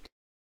netting.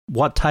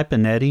 What type of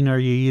netting are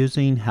you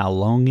using? How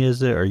long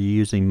is it? Are you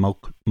using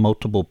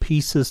multiple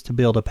pieces to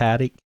build a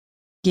paddock?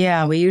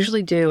 Yeah, we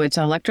usually do. It's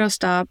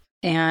electrostop,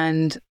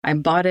 and I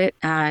bought it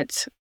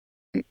at,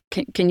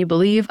 can you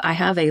believe I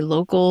have a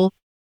local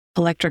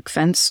electric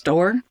fence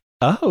store?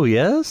 Oh,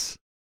 yes.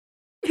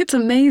 It's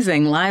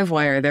amazing.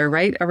 Livewire. They're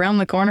right around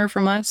the corner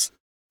from us.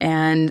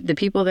 And the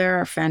people there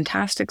are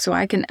fantastic. So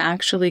I can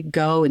actually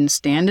go and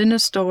stand in a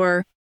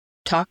store,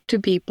 talk to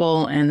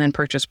people, and then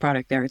purchase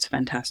product there. It's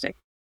fantastic.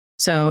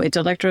 So it's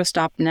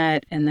electrostop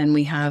net. And then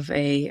we have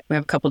a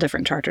couple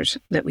different chargers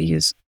that we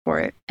use for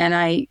it.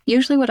 And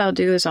what I'll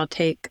do is I'll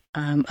take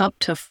up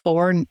to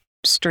 4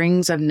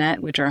 strings of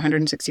net, which are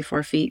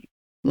 164 feet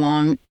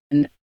long,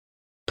 and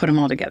put them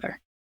all together.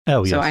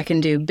 Oh, yes. So I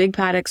can do big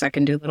paddocks. I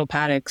can do little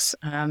paddocks.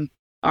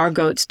 Our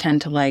goats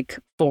tend to like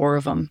 4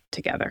 of them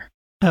together.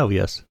 Oh,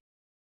 yes.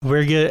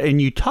 Very good.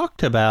 And you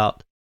talked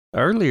about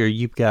earlier,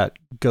 you've got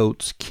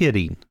goats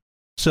kidding.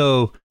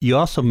 So you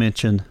also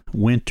mentioned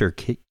winter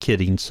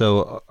kidding.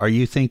 So are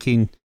you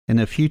thinking in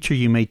the future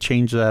you may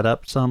change that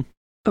up some?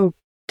 Oh,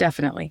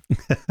 definitely.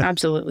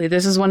 Absolutely.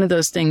 This is one of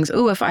those things.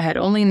 Oh, if I had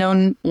only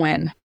known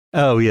when.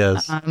 Oh,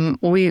 yes.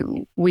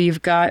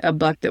 We've got a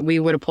buck that we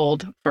would have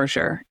pulled for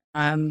sure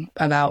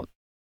about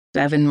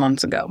 7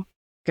 months ago.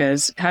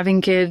 Because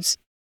having kids,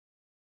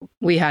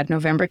 we had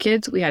November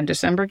kids, we had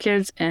December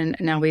kids, and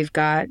now we've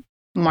got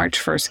March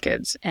 1st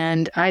kids.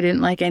 And I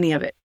didn't like any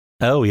of it.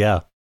 Oh,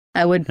 yeah.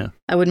 I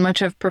would much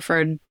have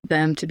preferred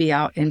them to be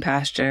out in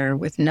pasture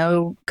with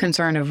no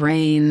concern of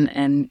rain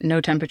and no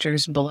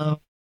temperatures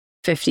below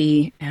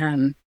 50.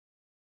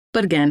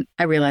 But again,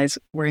 I realize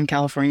we're in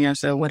California,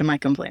 so what am I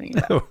complaining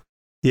about?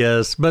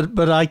 Yes,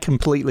 but I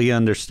completely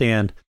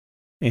understand.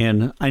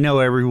 And I know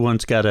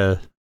everyone's got a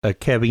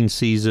calving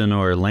season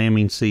or a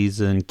lambing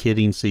season,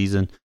 kidding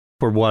season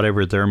for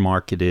whatever their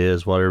market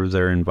is, whatever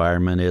their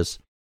environment is.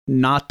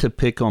 Not to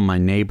pick on my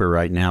neighbor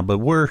right now, but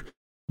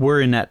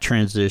we're in that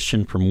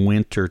transition from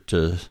winter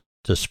to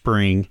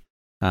spring.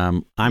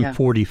 I'm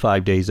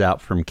 45 days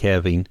out from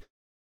calving,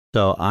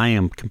 so I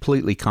am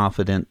completely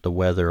confident the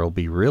weather will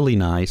be really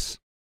nice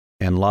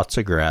and lots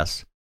of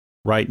grass.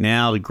 Right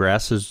now, the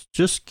grass is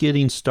just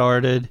getting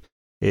started.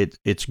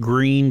 It's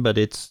green, but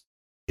it's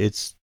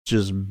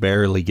just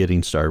barely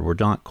getting started. We're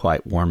not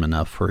quite warm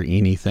enough for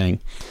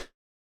anything.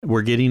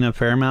 We're getting a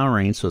fair amount of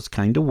rain, so it's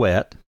kind of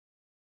wet.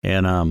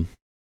 And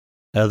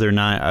other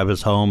night I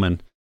was home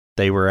and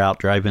they were out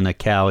driving a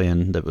cow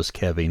in that was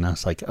calving. I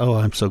was like, oh,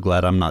 I'm so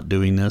glad I'm not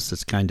doing this.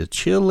 It's kind of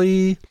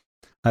chilly.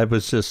 I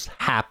was just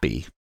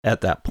happy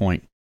at that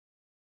point.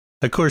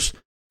 Of course,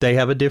 they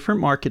have a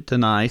different market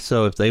than I,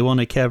 so if they want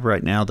to calve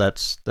right now,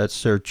 that's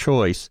their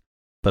choice.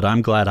 But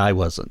I'm glad I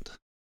wasn't.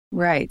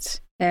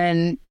 Right.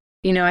 And,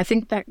 I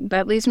think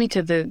that leads me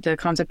to the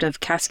concept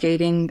of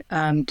cascading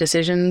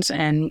decisions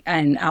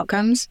and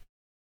outcomes.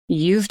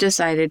 You've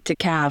decided to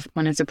calve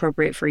when it's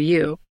appropriate for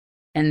you.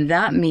 And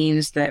that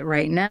means that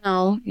right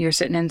now you're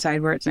sitting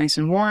inside where it's nice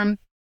and warm.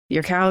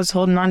 Your cow's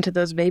holding on to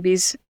those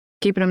babies,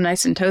 keeping them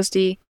nice and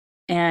toasty.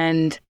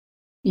 And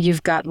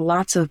you've got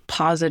lots of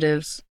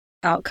positive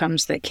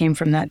outcomes that came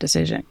from that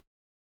decision.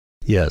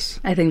 Yes.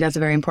 I think that's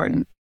very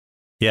important.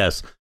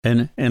 Yes.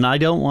 And I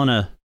don't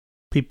want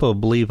people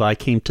believe I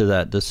came to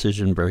that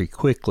decision very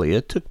quickly.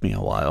 It took me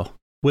a while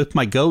with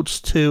my goats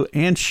too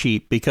and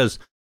sheep, because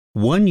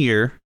one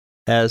year,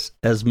 as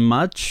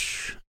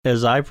much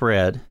as I've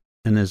read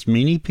and as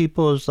many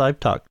people as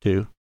I've talked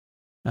to,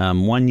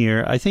 1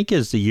 year, I think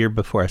is the year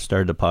before I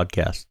started the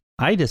podcast,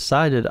 I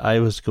decided I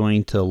was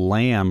going to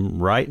lamb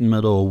right in the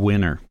middle of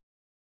winter.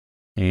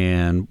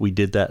 And we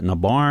did that in a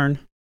barn.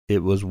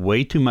 It was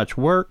way too much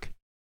work,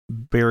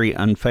 very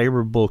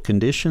unfavorable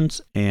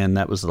conditions, and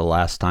that was the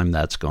last time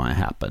that's going to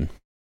happen.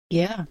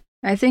 Yeah.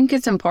 I think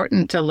it's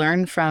important to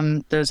learn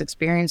from those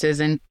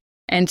experiences and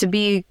to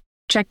be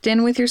checked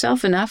in with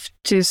yourself enough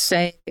to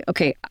say,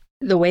 okay,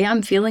 the way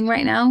I'm feeling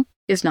right now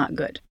is not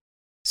good.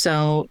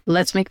 So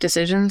let's make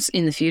decisions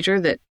in the future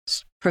that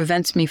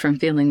prevents me from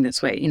feeling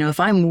this way. If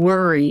I'm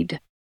worried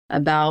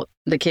about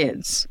the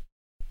kids,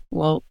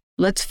 well,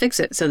 let's fix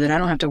it so that I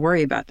don't have to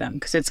worry about them,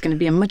 because it's going to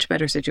be a much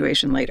better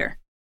situation later.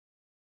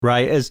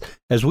 Right.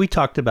 As we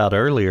talked about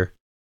earlier,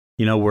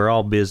 we're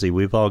all busy.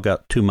 We've all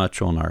got too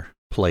much on our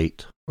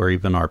plate or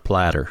even our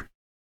platter.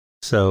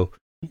 So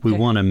we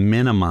want to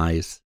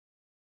minimize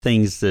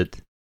things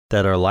that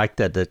are like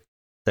that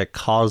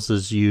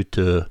causes you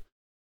to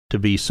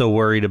be so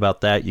worried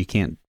about that you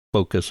can't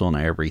focus on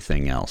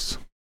everything else.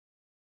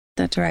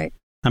 That's right.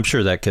 I'm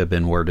sure that could have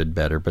been worded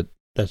better, but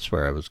that's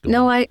where I was going.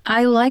 No,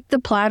 I like the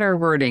platter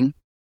wording,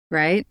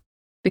 right?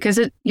 Because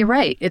you're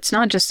right. It's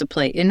not just a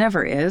plate. It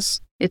never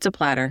is. It's a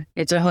platter.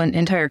 It's an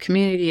entire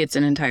community. It's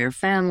an entire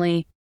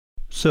family.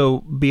 So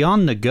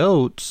beyond the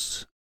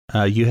goats,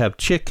 you have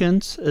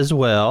chickens as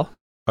well.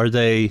 Are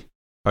they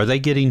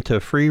getting to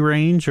free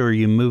range, or are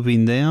you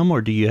moving them,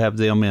 or do you have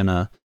them in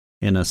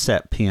a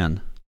set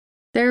pen?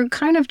 They're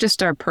kind of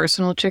just our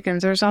personal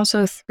chickens. There's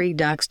also 3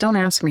 ducks. Don't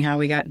ask me how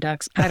we got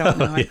ducks. I don't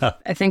know. Yeah.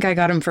 I think I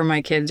got them for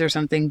my kids or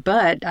something.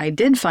 But I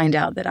did find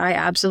out that I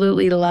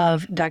absolutely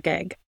love duck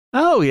egg.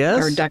 Oh,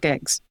 yes. Or duck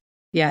eggs.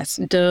 Yes,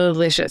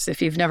 delicious.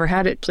 If you've never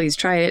had it, please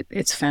try it.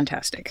 It's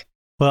fantastic.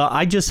 Well,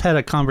 I just had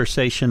a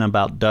conversation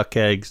about duck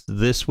eggs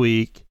this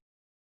week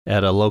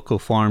at a local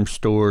farm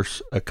store.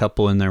 A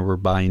couple in there were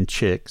buying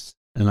chicks,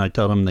 and I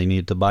told them they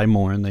needed to buy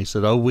more, and they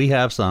said, oh, we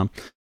have some.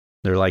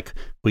 They're like,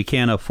 we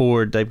can't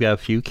afford, they've got a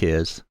few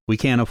kids. We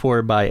can't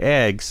afford to buy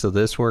eggs, so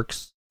this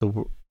works.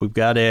 So we've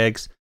got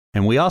eggs,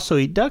 and we also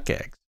eat duck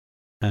eggs.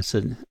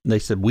 They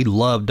said, we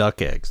love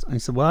duck eggs. I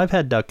said, well, I've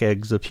had duck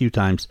eggs a few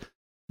times,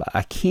 but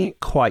I can't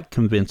quite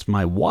convince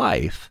my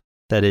wife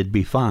that it'd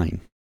be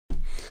fine.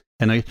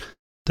 And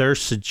their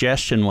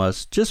suggestion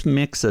was just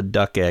mix a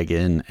duck egg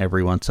in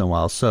every once in a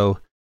while. So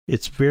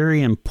it's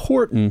very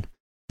important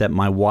that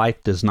my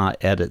wife does not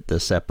edit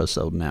this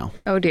episode now.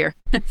 Oh, dear.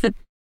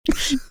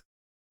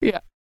 Yeah.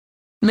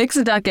 Mix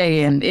a duck egg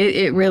in.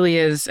 It really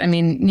is. I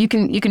mean, you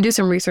can do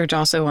some research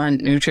also on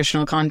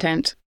nutritional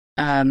content.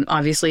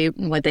 Obviously,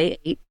 what they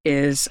ate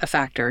is a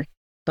factor.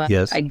 But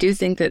yes. I do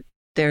think that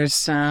there's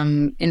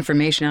some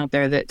information out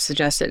there that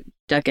suggests that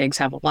duck eggs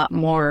have a lot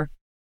more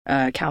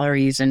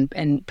calories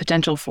and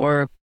potential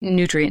for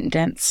nutrient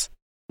dense.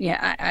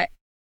 Yeah,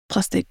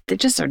 plus they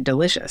just are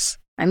delicious.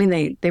 I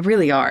mean, they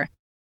really are.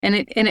 And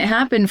it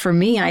happened for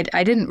me. I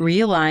didn't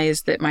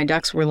realize that my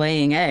ducks were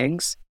laying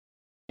eggs,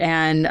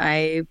 and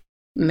I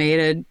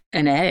made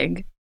an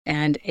egg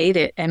and ate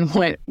it and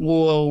went,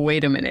 whoa,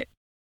 wait a minute.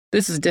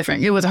 This is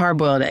different. It was a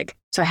hard-boiled egg,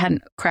 so I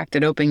hadn't cracked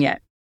it open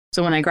yet.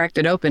 So when I cracked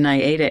it open, I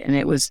ate it, and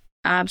it was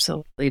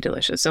absolutely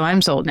delicious. So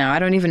I'm sold now. I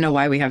don't even know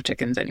why we have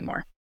chickens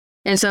anymore.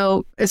 And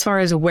so as far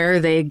as where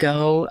they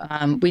go,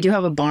 we do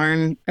have a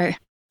barn.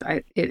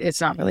 It's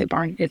not really a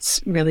barn.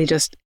 It's really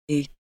just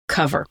a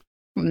cover.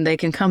 They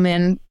can come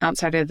in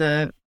outside of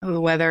the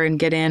weather and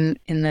get in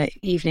the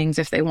evenings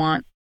if they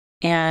want.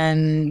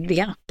 And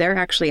yeah, they're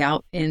actually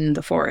out in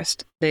the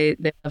forest. They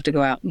love to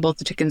go out. Both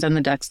the chickens and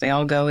the ducks, they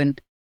all go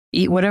and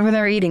eat whatever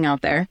they're eating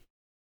out there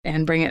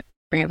and bring it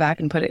back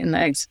and put it in the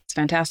eggs. It's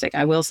fantastic.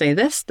 I will say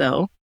this,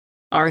 though.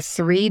 Our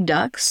 3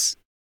 ducks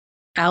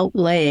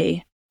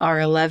outlay our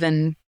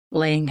 11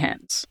 laying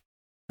hens.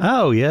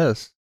 Oh,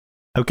 yes.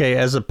 Okay,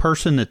 as a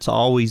person that's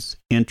always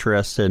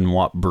interested in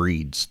what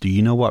breeds, do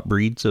you know what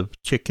breeds of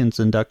chickens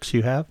and ducks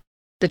you have?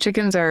 The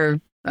chickens are,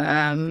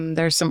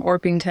 there's some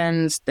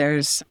Orpingtons,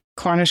 there's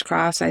Cornish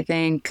cross, I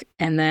think,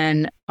 and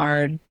then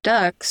our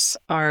ducks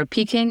are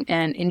Peking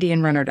and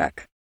Indian runner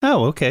duck.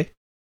 Oh, okay.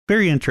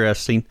 Very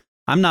interesting.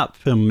 I'm not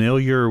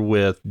familiar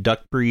with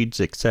duck breeds,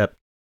 except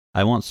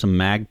I want some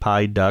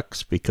magpie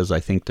ducks because I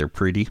think they're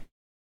pretty.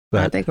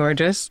 But aren't they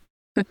gorgeous?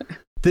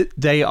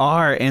 They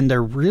are, and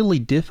they're really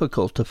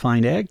difficult to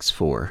find eggs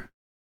for.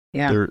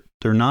 Yeah.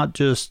 They're not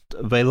just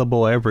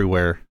available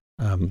everywhere.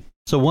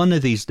 So one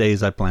of these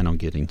days I plan on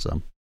getting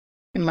some.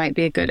 It might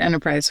be a good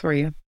enterprise for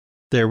you.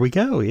 There we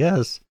go,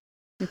 yes.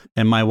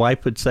 And my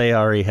wife would say I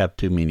already have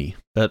too many,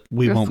 but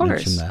we won't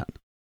mention that.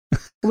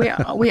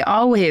 We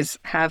always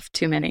have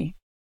too many.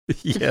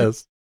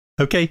 Yes.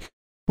 Okay.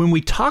 When we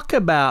talk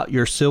about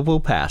your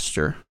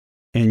silvopasture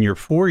and your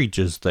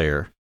forages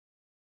there,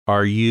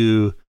 are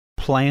you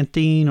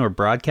planting or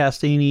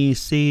broadcasting any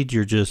seeds?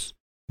 You're just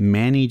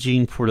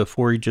managing for the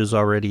forages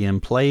already in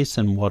place,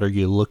 and what are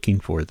you looking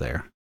for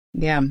there?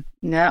 Yeah,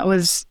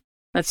 that's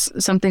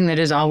something that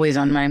is always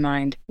on my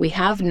mind. We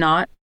have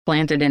not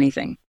planted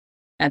anything.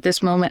 At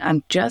this moment,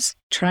 I'm just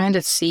trying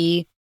to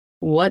see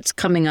what's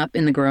coming up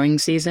in the growing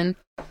season.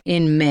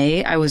 In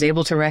May, I was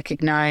able to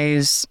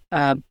recognize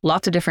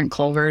lots of different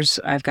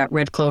clovers. I've got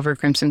red clover,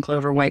 crimson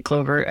clover, white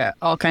clover,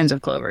 all kinds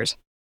of clovers.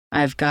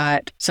 I've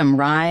got some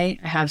rye.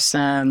 I have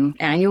some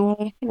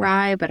annual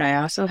rye, but I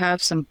also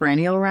have some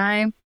perennial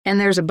rye. And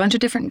there's a bunch of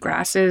different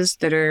grasses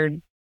that are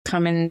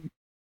coming,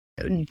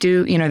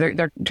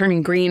 they're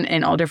turning green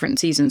in all different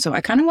seasons. So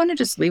I kind of want to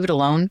just leave it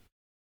alone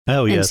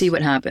and see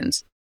what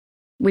happens.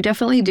 We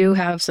definitely do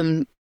have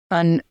some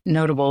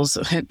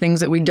unnotables, things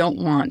that we don't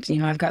want.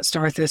 I've got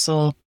star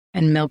thistle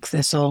and milk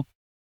thistle.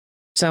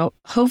 So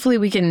hopefully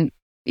we can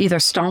either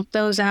stomp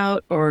those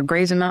out or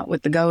graze them out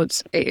with the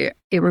goats. It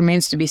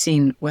remains to be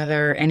seen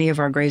whether any of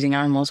our grazing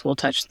animals will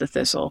touch the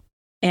thistle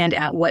and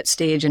at what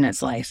stage in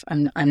its life.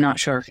 I'm not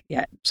sure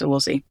yet, so we'll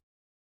see.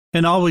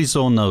 And always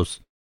on those,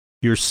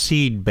 your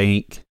seed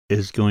bank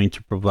is going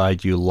to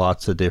provide you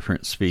lots of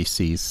different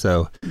species.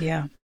 So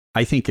yeah,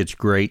 I think it's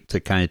great to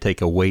kind of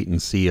take a wait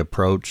and see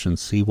approach and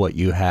see what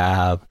you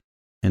have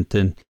and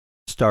then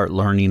start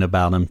learning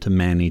about them to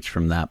manage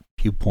from that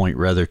viewpoint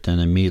rather than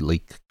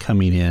immediately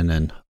coming in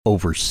and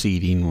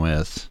overseeding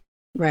with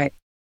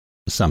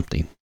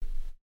something.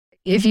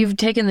 If you've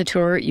taken the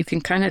tour, you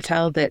can kind of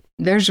tell that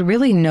there's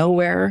really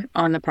nowhere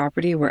on the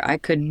property where I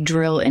could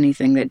drill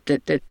anything.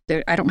 That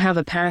I don't have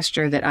a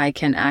pasture that I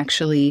can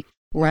actually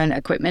run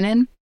equipment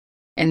in.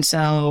 And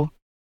so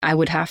I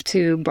would have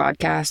to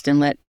broadcast and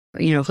let,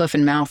 hoof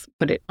and mouth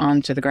put it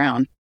onto the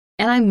ground.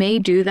 And I may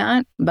do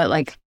that, but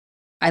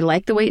I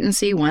like the wait and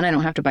see. 1, I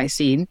don't have to buy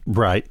seed.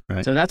 Right.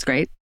 So that's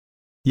great.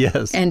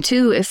 Yes. And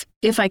 2,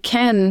 if I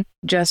can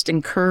just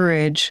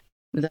encourage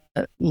the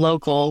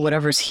local,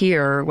 whatever's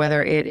here,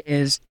 whether it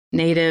is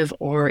native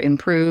or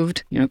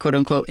improved, quote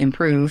unquote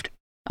improved,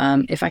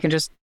 if I can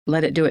just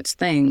let it do its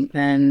thing,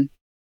 then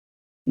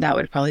that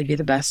would probably be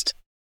the best.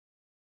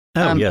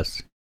 Oh,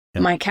 yes.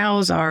 Yep. My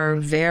cows are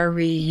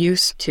very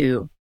used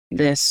to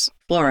this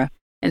flora.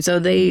 And so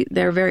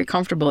they're very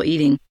comfortable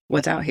eating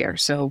what's out here.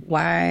 So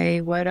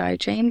why would I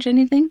change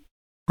anything?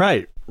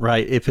 Right.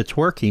 If it's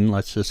working,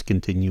 let's just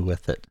continue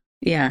with it.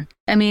 Yeah.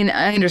 I mean,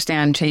 I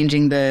understand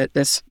changing the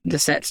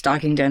set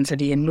stocking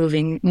density and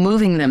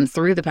moving them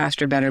through the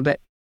pasture better, but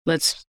I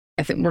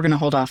think we're going to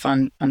hold off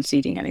on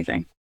seeding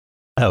anything.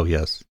 Oh,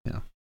 yes. Yeah.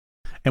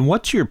 And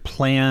what's your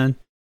plan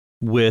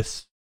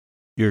with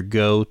your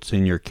goats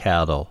and your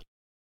cattle?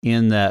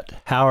 in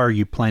that, how are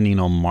you planning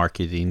on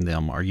marketing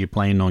them? Are you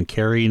planning on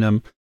carrying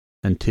them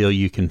until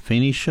you can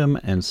finish them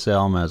and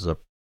sell them as a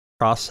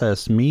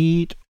processed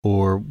meat,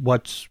 or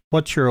what's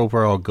your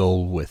overall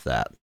goal with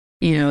that?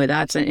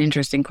 That's an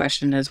interesting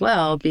question as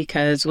well,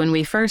 because when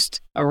we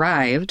first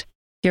arrived,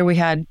 here we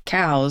had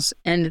cows,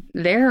 and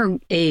they're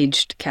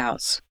aged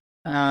cows.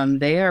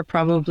 They are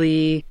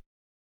probably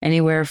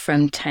anywhere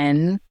from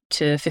 10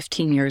 to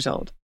 15 years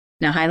old.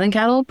 Now, Highland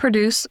cattle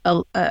produce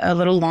a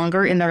little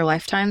longer in their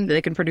lifetime.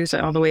 They can produce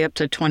all the way up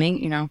to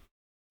 20,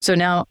 So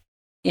now,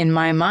 in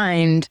my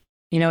mind,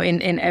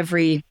 in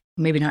every,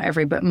 maybe not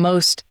every, but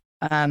most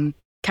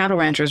cattle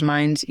ranchers'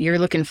 minds, you're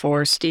looking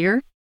for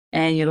steer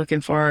and you're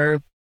looking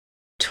for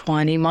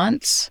 20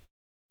 months,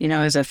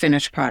 as a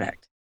finished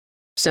product.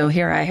 So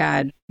here I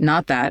had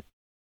not that.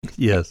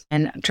 Yes.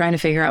 And trying to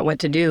figure out what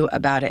to do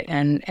about it.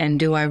 And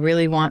do I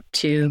really want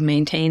to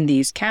maintain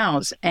these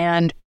cows?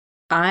 And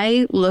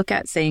I look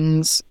at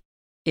things,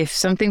 if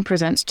something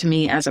presents to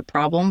me as a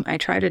problem, I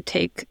try to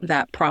take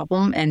that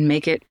problem and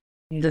make it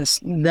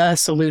the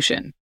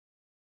solution.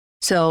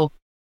 So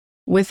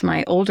with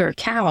my older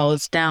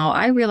cows, now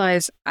I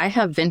realize I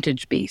have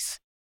vintage beef.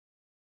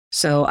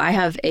 So I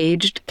have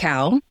aged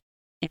cow,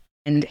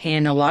 and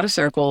in a lot of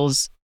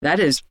circles, that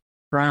is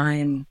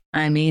prime.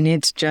 I mean,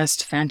 it's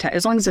just fantastic.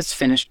 As long as it's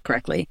finished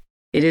correctly,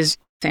 it is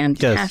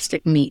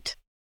fantastic meat.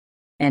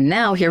 And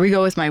now here we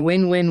go with my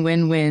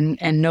win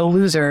and no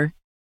loser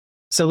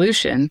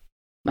solution.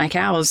 My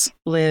cows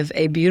live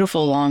a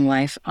beautiful long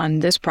life on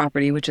this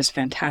property, which is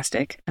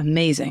fantastic,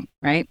 amazing,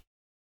 right?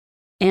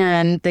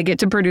 And they get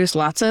to produce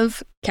lots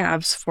of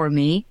calves for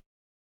me.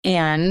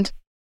 And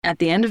at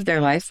the end of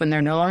their life, when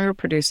they're no longer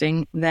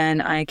producing,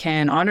 then I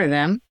can honor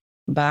them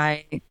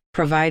by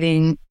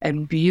providing a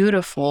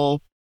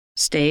beautiful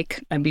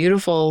steak, a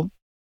beautiful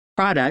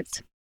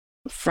product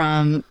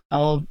from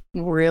a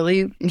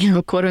really,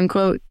 quote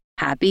unquote,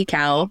 happy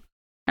cow,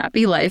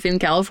 happy life in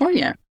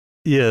California.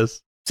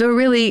 Yes. So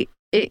really,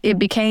 it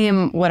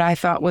became what I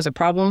thought was a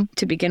problem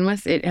to begin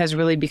with. It has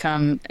really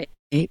become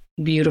a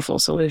beautiful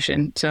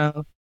solution.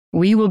 So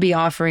we will be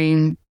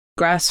offering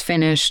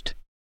grass-finished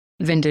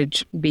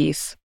vintage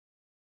beef.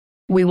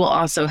 We will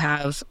also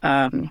have,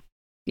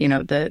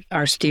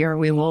 our steer,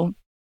 we will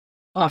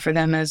offer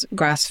them as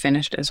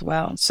grass-finished as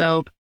well.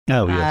 So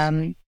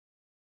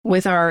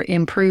with our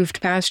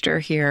improved pasture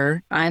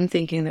here, I'm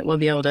thinking that we'll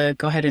be able to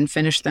go ahead and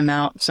finish them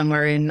out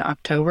somewhere in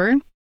October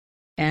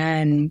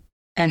and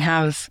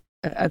have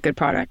a good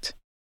product.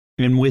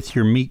 And with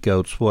your meat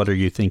goats, what are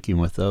you thinking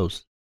with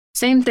those?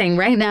 Same thing.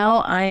 Right now,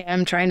 I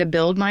am trying to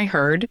build my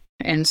herd.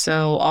 And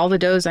so all the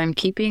does I'm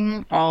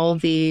keeping, all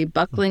the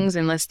bucklings,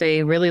 unless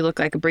they really look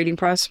like a breeding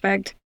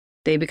prospect,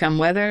 they become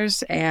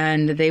wethers,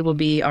 and they will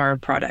be our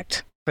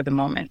product for the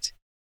moment.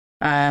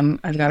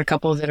 I've got a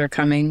couple that are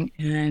coming.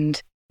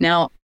 And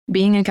now,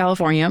 being in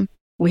California,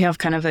 we have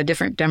kind of a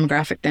different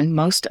demographic than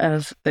most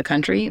of the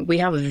country. We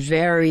have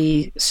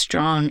very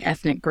strong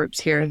ethnic groups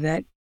here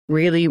that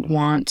really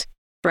want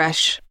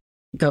fresh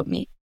goat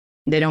meat.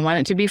 They don't want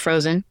it to be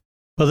frozen.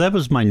 Well, that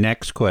was my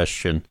next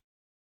question,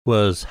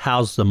 was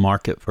how's the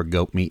market for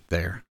goat meat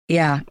there?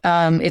 Yeah,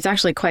 it's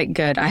actually quite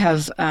good. I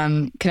have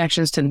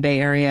connections to the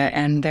Bay Area,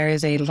 and there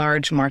is a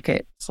large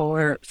market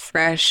for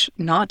fresh,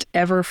 not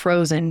ever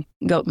frozen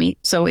goat meat.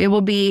 So it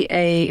won't be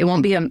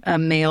a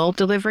mail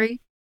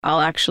delivery.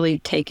 I'll actually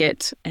take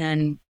it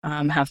and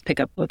have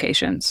pickup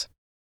locations.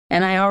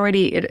 And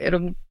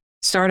it'll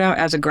start out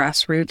as a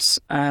grassroots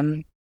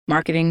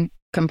marketing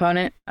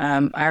component.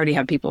 I already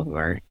have people who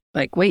are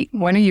like, wait,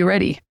 when are you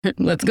ready?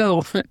 Let's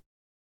go.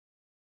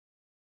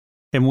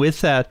 And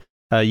with that,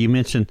 you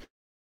mentioned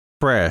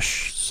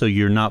fresh, so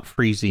you're not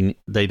freezing.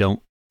 The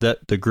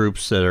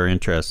groups that are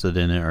interested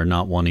in it are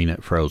not wanting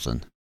it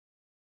frozen.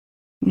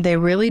 They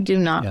really do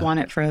not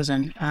want it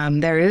frozen.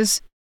 There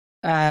is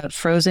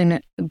frozen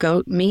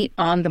goat meat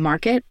on the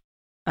market,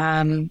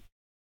 and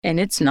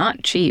it's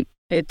not cheap.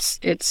 It's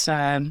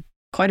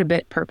quite a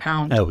bit per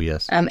pound. Oh,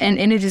 yes. And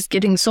it is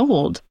getting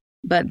sold,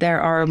 but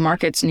there are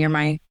markets near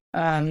my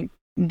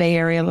Bay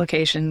Area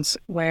locations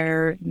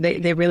where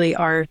they really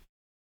are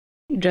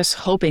just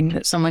hoping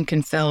that someone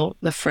can fill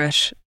the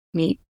fresh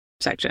meat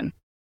section.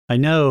 I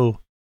know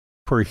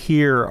for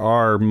here,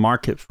 our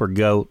market for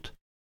goat,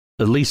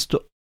 at least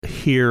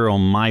here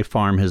on my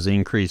farm, has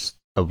increased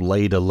of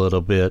late a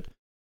little bit.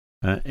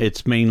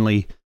 It's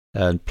mainly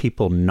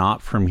people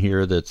not from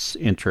here that's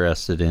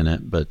interested in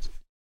it, but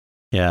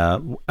yeah,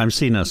 I'm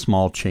seeing a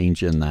small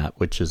change in that,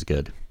 which is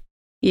good.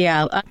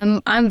 Yeah,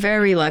 I'm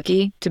very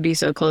lucky to be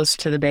so close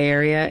to the Bay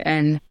Area,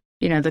 and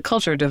the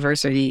culture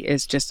diversity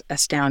is just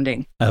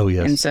astounding. Oh,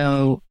 yes. And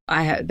so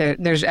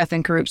there's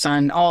ethnic groups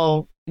on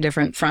all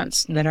different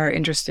fronts that are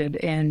interested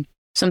in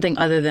something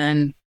other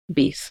than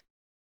beef.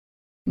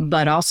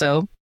 But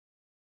also,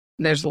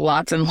 there's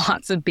lots and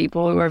lots of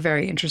people who are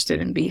very interested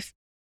in beef.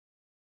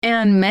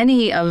 And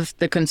many of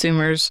the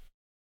consumers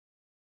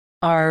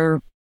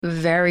are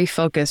very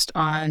focused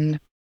on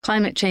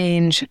climate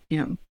change,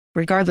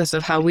 regardless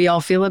of how we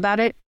all feel about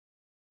it.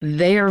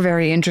 They are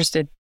very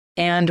interested.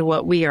 And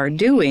what we are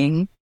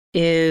doing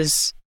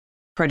is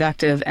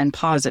productive and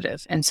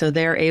positive. And so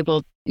they're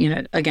able,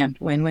 again,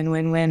 win, win,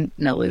 win, win,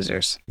 no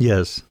losers.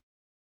 Yes.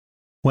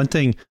 One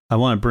thing I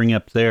want to bring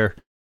up there,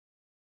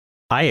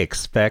 I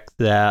expect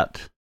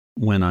that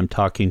when I'm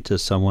talking to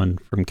someone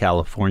from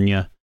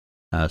California,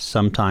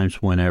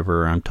 sometimes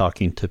whenever I'm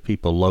talking to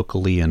people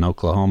locally in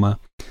Oklahoma,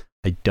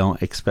 I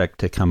don't expect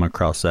to come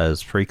across that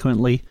as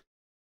frequently.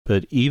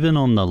 But even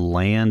on the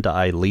land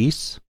I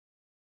lease,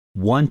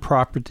 one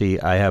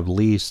property I have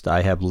leased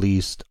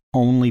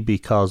only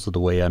because of the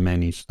way I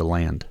manage the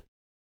land.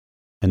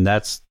 And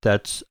that's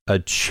a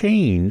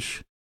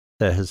change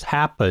that has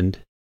happened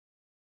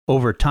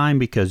over time,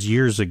 because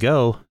years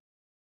ago,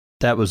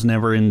 that was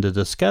never in the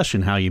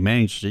discussion how you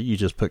managed it. You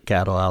just put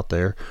cattle out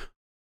there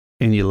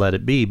and you let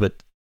it be.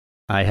 But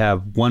I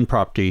have one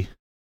property.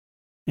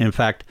 In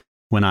fact,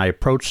 when I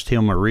approached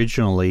him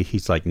originally,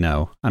 he's like,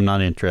 no, I'm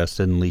not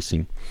interested in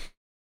leasing.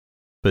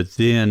 But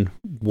then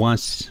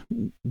once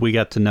we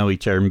got to know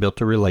each other and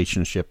built a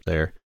relationship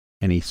there,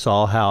 and he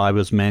saw how I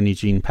was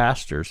managing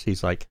pastures,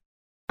 he's like,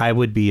 I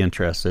would be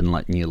interested in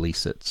letting you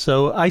lease it.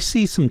 So I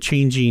see some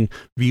changing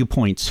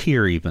viewpoints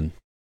here even.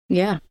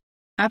 Yeah,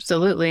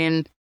 absolutely.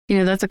 And,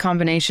 that's a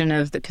combination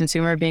of the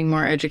consumer being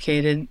more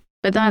educated,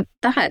 but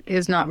that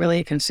is not really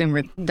a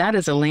consumer. That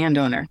is a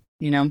landowner,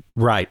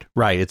 Right.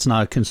 It's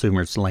not a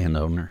consumer, it's a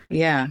landowner.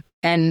 Yeah.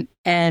 And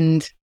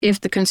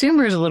if the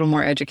consumer is a little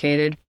more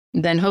educated,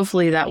 then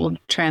hopefully that will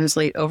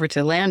translate over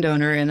to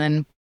landowner. And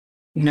then,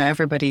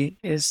 everybody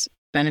is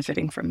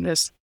benefiting from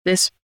this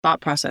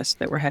thought process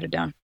that we're headed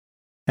down.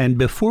 And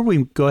before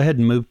we go ahead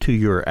and move to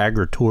your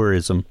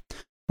agro-tourism,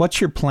 what's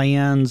your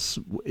plans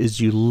as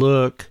you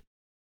look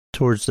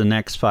towards the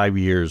next 5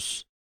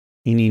 years?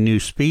 Any new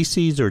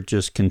species or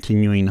just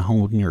continuing to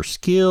hone your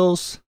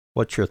skills?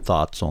 What's your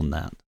thoughts on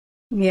that?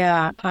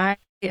 Yeah, I,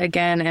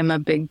 again, am a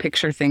big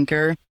picture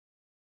thinker.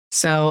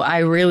 So I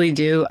really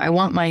do. I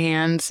want my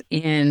hands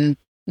in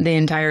the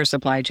entire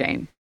supply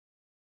chain.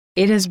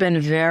 It has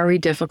been very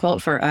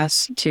difficult for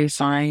us to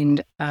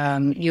find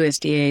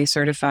USDA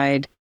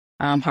certified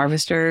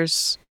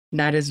harvesters.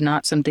 That is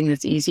not something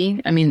that's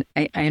easy. I mean,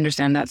 I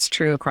understand that's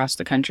true across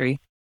the country.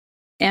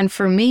 And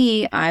for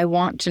me, I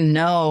want to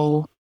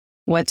know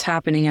what's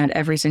happening at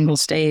every single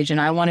stage.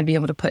 And I want to be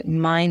able to put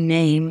my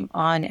name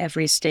on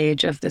every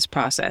stage of this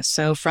process.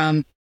 So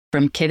from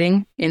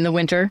kidding in the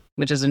winter,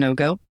 which is a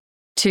no-go,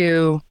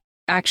 to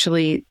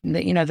actually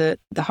the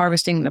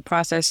harvesting, the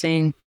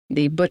processing,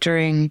 the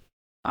butchering.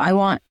 I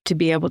want to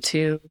be able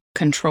to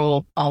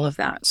control all of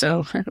that.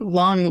 So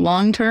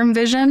long-term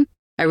vision,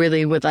 I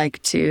really would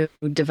like to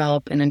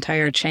develop an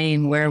entire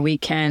chain where we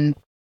can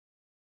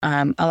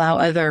allow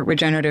other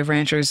regenerative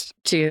ranchers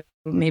to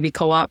maybe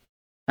co-op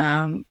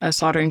a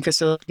slaughtering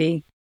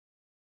facility,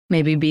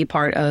 maybe be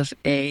part of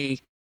a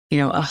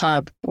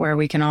hub where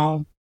we can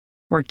all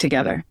work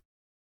together.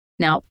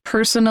 Now,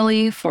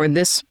 personally, for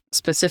this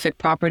specific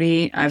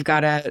property,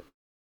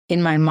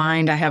 in my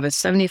mind, I have a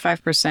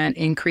 75%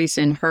 increase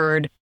in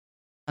herd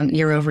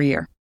year over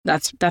year.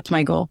 That's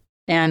my goal.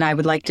 And I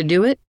would like to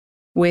do it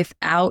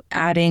without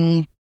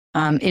adding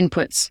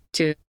inputs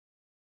to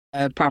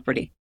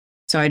property.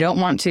 So I don't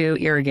want to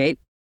irrigate,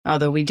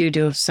 although we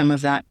do some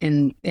of that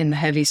in the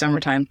heavy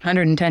summertime.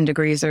 110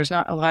 degrees, there's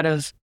not a lot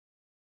of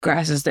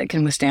grasses that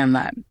can withstand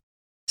that.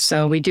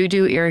 So we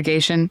do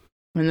irrigation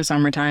in the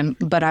summertime,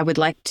 but I would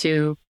like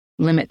to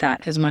limit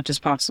that as much as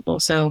possible.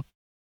 So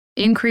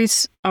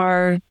increase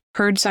our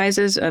herd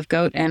sizes of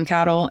goat and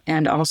cattle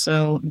and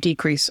also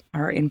decrease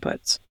our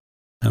inputs.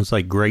 Sounds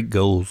like great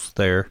goals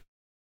there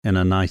and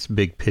a nice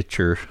big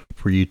picture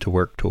for you to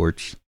work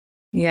towards.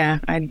 Yeah,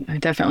 I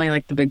definitely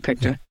like the big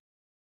picture.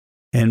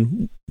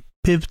 And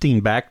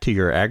pivoting back to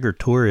your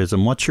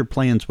agritourism, what's your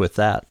plans with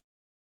that?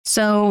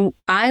 So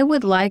I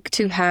would like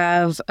to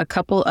have a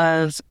couple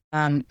of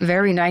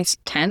very nice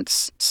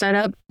tents set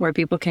up where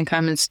people can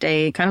come and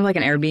stay, kind of like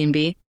an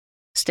Airbnb,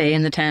 stay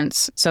in the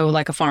tents. So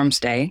like a farm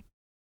stay.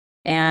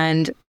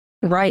 And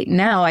right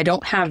now I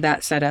don't have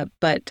that set up,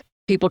 but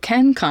people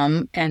can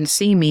come and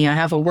see me. I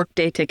have a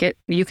workday ticket.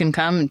 You can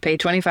come and pay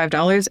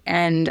 $25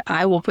 and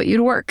I will put you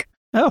to work.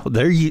 Oh,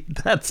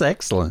 that's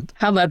excellent.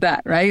 How about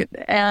that, right?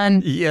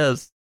 And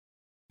yes.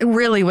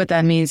 Really what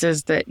that means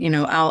is that,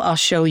 I'll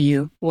show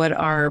you what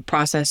our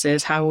process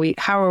is, how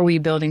are we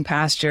building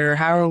pasture?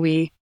 How are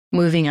we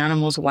moving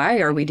animals? Why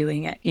are we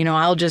doing it?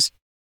 I'll just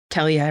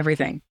tell you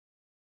everything.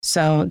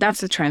 So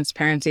that's the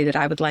transparency that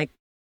I would like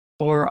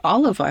for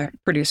all of our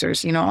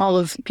producers, all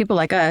of people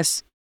like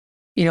us,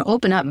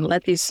 open up and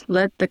let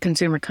the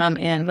consumer come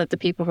in, let the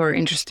people who are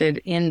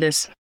interested in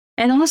this.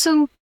 And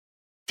also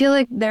feel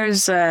like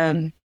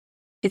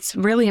it's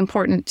really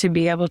important to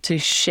be able to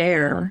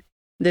share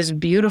this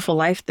beautiful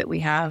life that we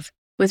have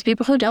with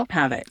people who don't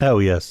have it. Oh,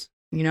 yes.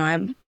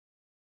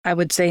 I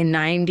would say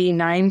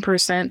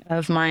 99%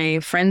 of my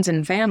friends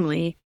and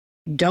family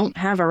don't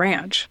have a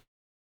ranch.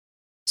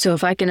 So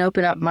if I can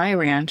open up my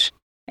ranch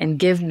and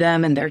give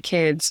them and their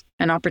kids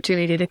an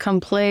opportunity to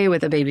come play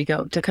with a baby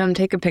goat, to come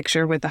take a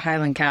picture with the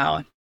Highland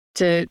cow,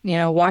 to,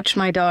 watch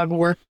my dog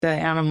work the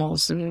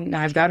animals, and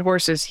I've got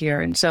horses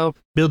here. And so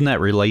building that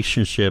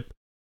relationship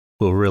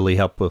will really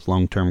help with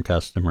long-term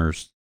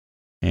customers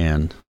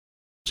and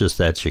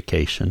just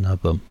education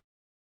of them.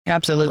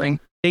 absolutely.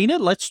 Dana,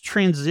 let's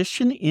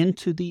transition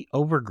into the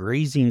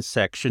overgrazing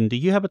section. Do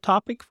you have a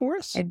topic for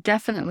us? I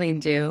definitely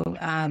do.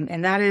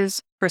 And that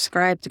is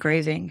prescribed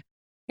grazing.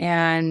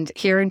 And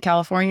here in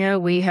California,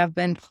 we have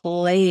been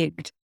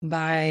plagued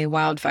by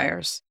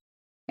wildfires.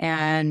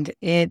 And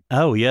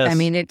Oh, yes. I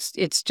mean,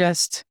 it's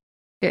just,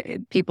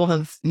 people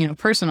have,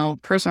 personal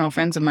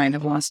friends of mine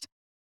have lost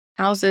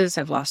houses,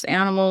 have lost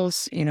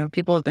animals,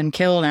 people have been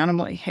killed,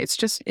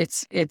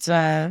 it's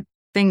a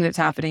thing that's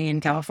happening in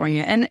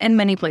California and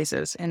many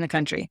places in the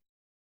country.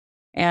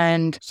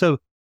 And so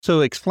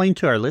explain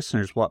to our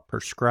listeners what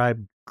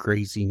prescribed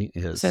grazing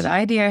is. So the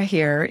idea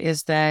here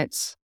is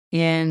that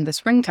in the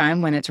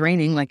springtime, when it's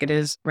raining like it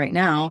is right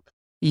now,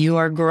 you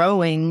are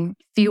growing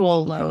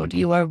fuel load,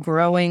 you are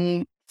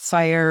growing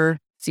fire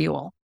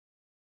fuel.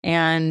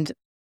 And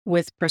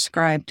with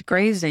prescribed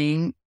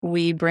grazing,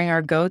 we bring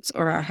our goats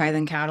or our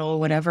Highland cattle,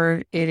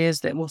 whatever it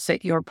is that will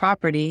fit your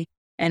property,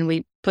 and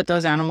we put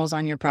those animals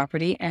on your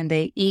property and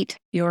they eat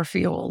your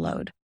fuel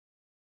load.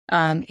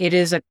 It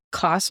is a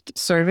cost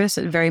service,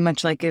 very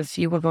much like if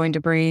you were going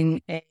to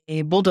bring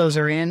a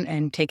bulldozer in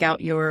and take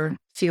out your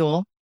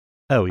fuel.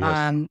 Oh,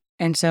 yes.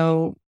 And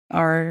so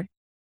our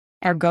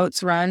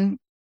goats run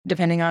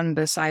depending on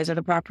the size of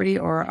the property,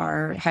 or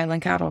our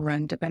Highland cattle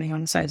run depending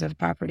on the size of the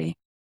property.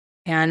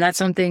 And that's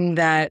something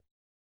that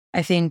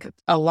I think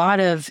a lot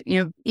of,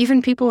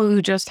 even people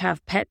who just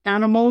have pet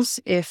animals,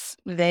 if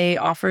they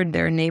offered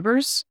their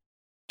neighbors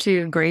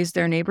to graze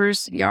their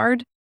neighbor's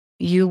yard,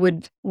 you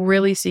would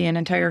really see an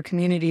entire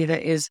community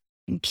that is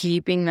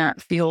keeping that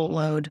fuel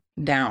load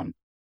down.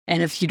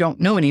 And if you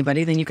don't know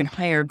anybody, then you can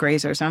hire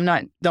grazers. I'm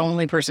not the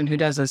only person who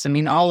does this. I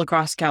mean, all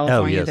across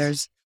California,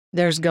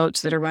 there's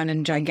goats that are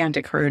running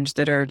gigantic herds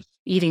that are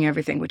eating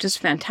everything, which is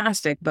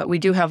fantastic. But we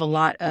do have a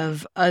lot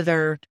of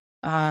other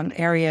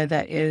area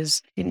that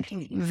is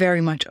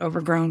very much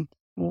overgrown,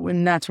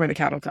 and that's where the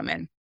cattle come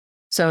in.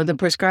 So the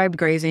prescribed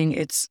grazing,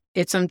 it's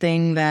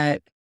something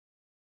that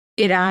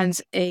it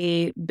adds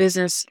a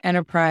business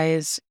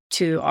enterprise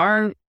to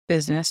our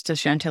business, to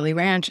Chantilly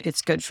Ranch.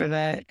 It's good for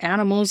the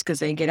animals because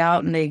they get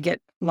out and they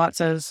get lots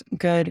of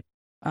good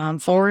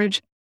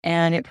forage,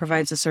 and it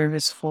provides a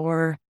service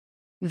for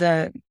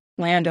the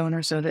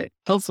landowner so that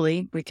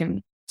hopefully we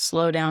can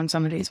slow down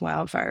some of these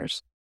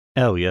wildfires.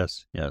 Oh,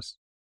 yes, yes.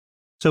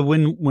 So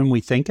when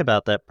we think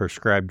about that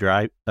prescribed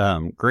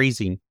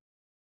grazing,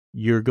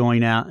 you're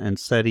going out and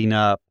setting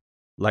up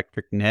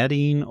electric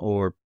netting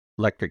or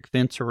electric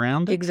fence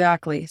around it?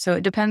 Exactly. So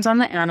it depends on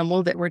the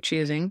animal that we're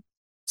choosing.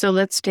 So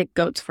let's take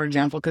goats, for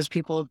example, because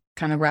people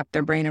kind of wrap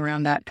their brain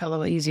around that a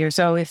little easier.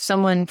 So if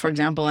someone, for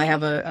example, I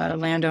have a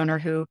landowner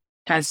who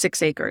has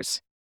 6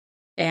 acres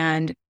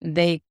and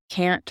they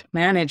can't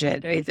manage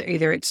it.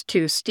 Either it's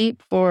too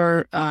steep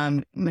for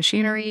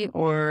machinery,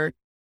 or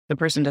the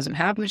person doesn't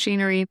have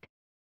machinery.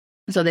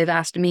 So they've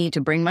asked me to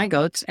bring my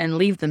goats and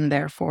leave them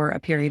there for a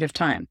period of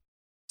time.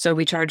 So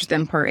we charge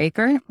them per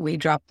acre. We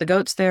drop the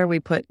goats there. We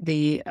put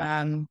the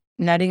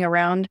netting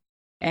around,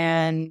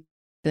 and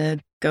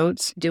the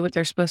goats do what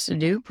they're supposed to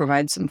do,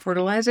 provide some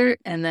fertilizer,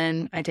 and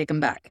then I take them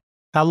back.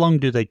 How long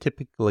do they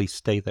typically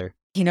stay there?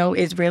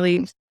 It's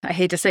really, I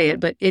hate to say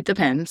it, but it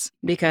depends,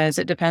 because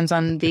it depends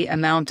on the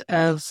amount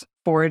of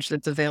forage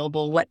that's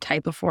available, what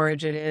type of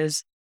forage it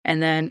is,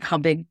 and then how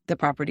big the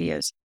property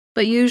is.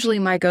 But usually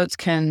my goats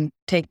can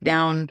take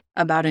down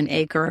about an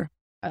acre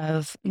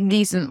of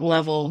decent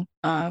level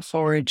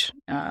forage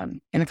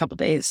in a couple of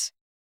days.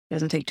 It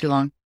doesn't take too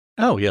long.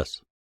 Oh, yes.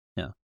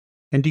 Yeah.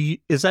 And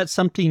is that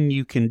something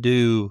you can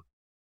do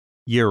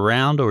year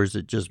round, or is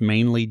it just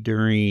mainly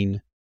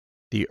during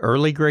the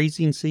early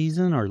grazing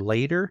season or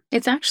later?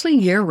 It's actually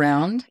year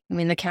round. I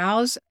mean, the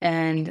cows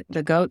and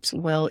the goats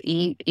will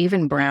eat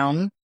even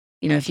brown.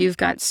 If you've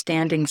got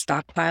standing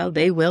stockpile,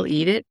 they will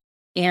eat it.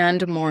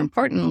 And more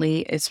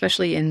importantly,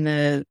 especially in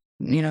the,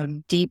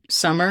 deep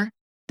summer,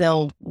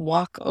 they'll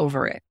walk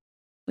over it.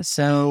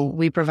 So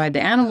we provide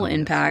the animal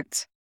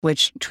impact,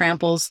 which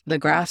tramples the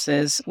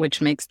grasses, which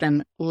makes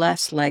them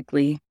less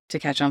likely to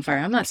catch on fire.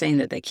 I'm not saying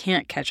that they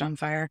can't catch on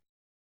fire,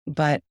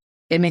 but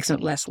it makes it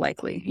less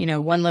likely.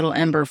 One little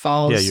ember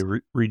falls. Yeah,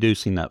 you're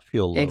reducing that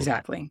fuel load.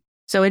 Exactly.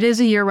 So it is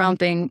a year-round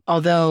thing,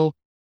 although,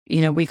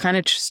 we kind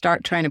of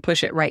start trying to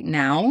push it right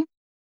now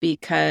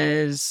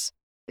because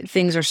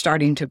things are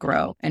starting to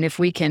grow. And if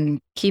we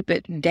can keep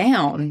it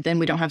down, then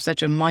we don't have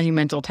such a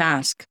monumental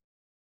task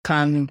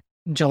come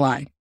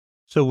July.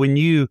 So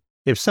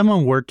if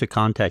someone were to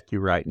contact you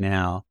right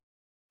now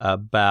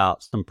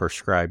about some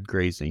prescribed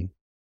grazing,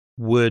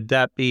 would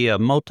that be a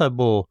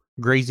multiple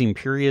grazing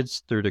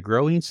periods through the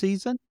growing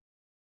season?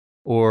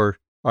 Or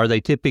are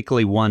they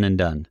typically one and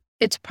done?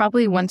 It's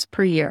probably once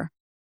per year.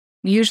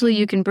 Usually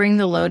you can bring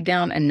the load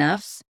down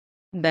enough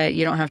that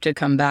you don't have to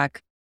come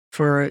back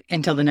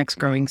until the next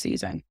growing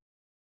season.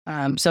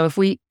 So if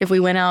we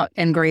went out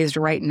and grazed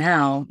right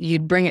now,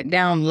 you'd bring it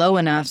down low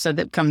enough so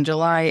that come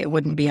July, it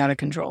wouldn't be out of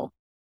control.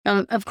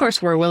 Now, of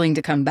course, we're willing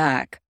to come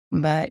back,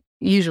 but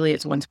usually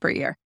it's once per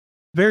year.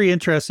 Very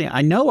interesting.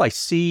 I know I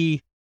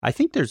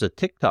think there's a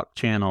TikTok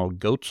channel,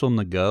 Goats on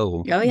the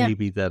Go,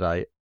 maybe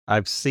that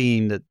I've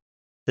seen that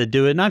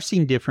do it, and I've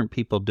seen different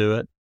people do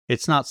it.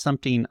 It's not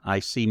something I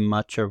see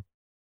much of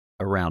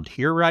around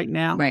here right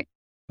now, right?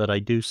 But I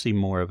do see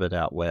more of it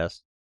out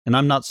west. And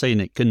I'm not saying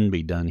it couldn't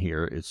be done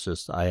here. It's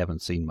just I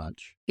haven't seen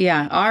much.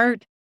 Yeah, our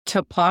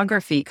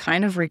topography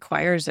kind of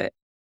requires it.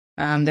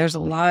 There's a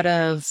lot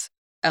of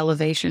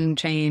elevation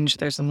change.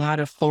 There's a lot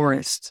of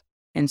forest.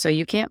 And so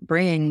you can't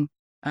bring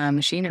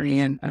machinery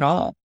in at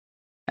all.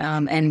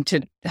 And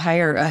to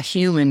hire a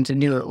human to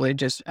do it would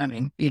just,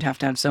 you'd have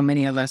to have so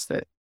many of us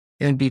that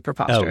it would be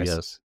preposterous. Oh,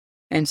 yes.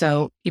 And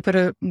so you put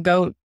a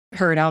goat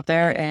herd out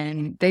there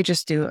and they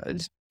just do,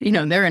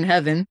 they're in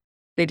heaven.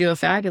 They do a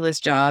fabulous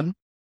job.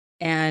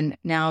 And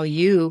now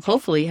you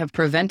hopefully have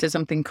prevented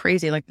something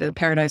crazy like the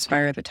Paradise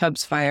Fire, the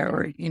Tubbs Fire,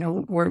 or,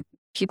 where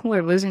people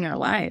are losing their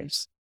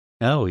lives.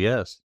 Oh,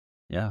 yes.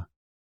 Yeah.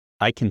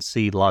 I can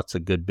see lots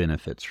of good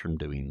benefits from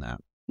doing that.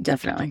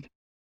 Definitely.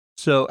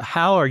 So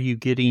how are you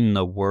getting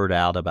the word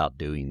out about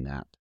doing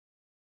that?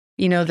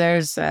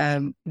 There's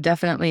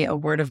definitely a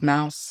word of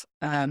mouth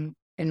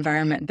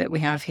environment that we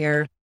have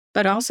here,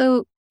 but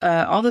also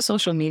all the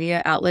social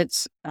media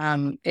outlets.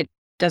 It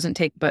doesn't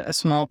take but a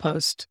small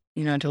post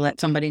to let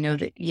somebody know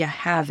that you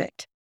have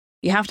it.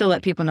 You have to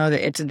let people know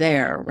that it's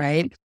there,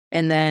 right?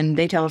 And then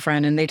they tell a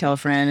friend and they tell a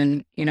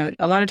friend. And,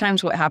 a lot of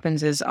times what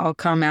happens is I'll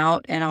come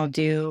out and I'll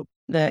do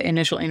the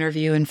initial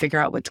interview and figure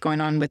out what's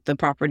going on with the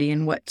property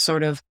and what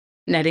sort of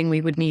netting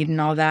we would need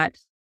and all that.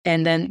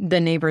 And then the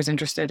neighbor is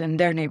interested and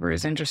their neighbor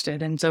is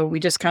interested. And so we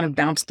just kind of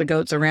bounce the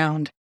goats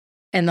around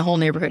and the whole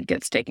neighborhood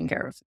gets taken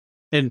care of.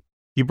 And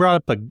you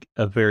brought up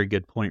a very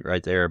good point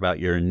right there about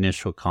your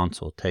initial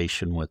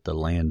consultation with the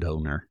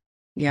landowner.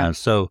 Yeah.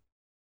 So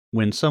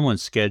when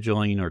someone's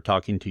scheduling or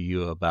talking to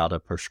you about a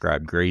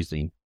prescribed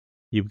grazing,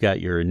 you've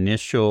got your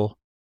initial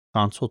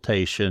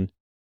consultation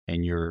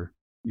and you're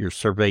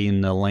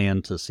surveying the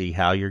land to see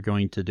how you're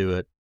going to do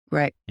it.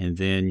 Right. And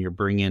then you're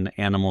bringing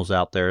animals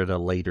out there at a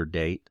later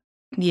date.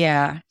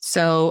 Yeah.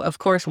 So, of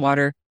course,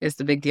 water is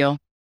the big deal.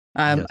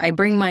 Yes. I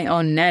bring my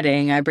own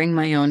netting. I bring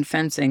my own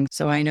fencing,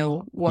 so I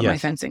know what my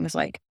fencing is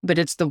like. But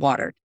it's the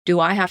water.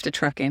 Do I have to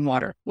truck in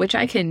water? Which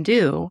I can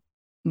do,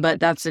 but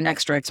that's an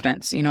extra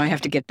expense. I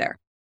have to get there.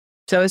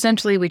 So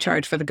essentially, we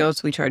charge for the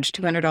goats. We charge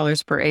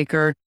 $200 per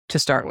acre to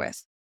start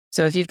with.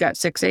 So if you've got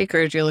 6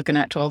 acres, you're looking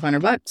at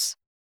 $1,200.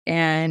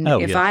 And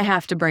if I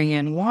have to bring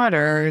in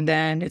water,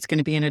 then it's going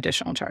to be an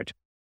additional charge.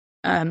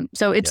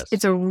 So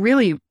it's a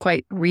really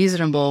quite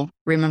reasonable.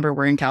 Remember,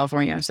 we're in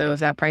California, so if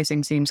that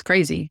pricing seems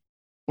crazy,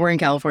 we're in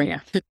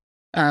California.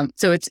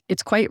 So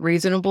it's quite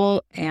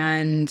reasonable,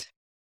 and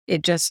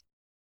it just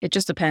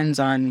depends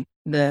on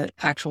the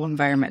actual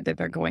environment that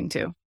they're going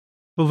to.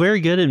 Well,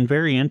 very good and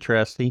very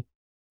interesting.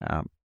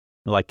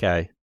 Like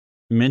I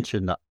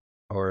mentioned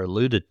or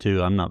alluded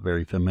to, I'm not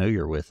very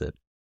familiar with it,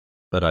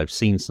 but I've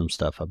seen some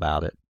stuff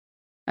about it.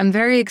 I'm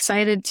very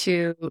excited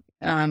to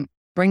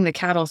bring the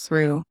cattle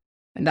through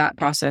that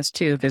process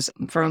too, because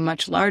for a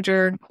much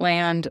larger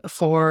land,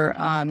 for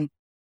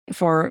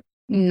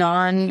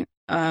non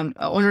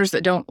owners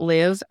that don't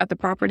live at the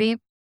property,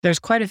 there's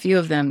quite a few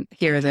of them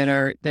here that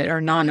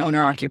are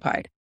non-owner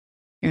occupied.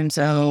 And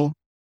so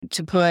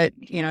to put,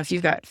 if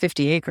you've got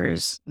 50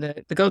 acres,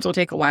 the goats will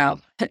take a while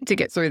to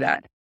get through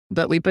that,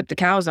 but we put the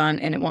cows on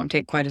and it won't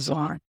take quite as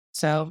long.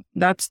 So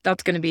that's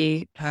going to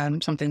be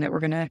something that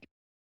we're going to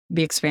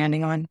be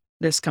expanding on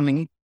this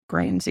coming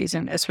grain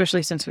season,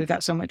 especially since we've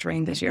got so much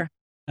rain this year.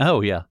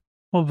 Oh, yeah.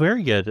 Well,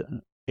 very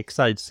good.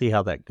 Excited to see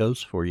how that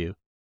goes for you.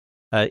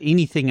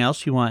 Anything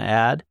else you want to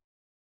add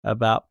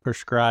about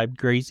prescribed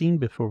grazing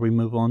before we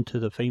move on to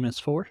the famous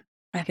 4?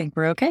 I think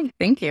we're okay.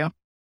 Thank you.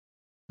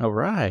 All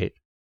right.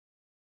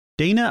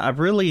 Dana, I've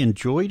really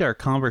enjoyed our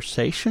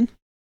conversation,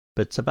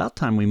 but it's about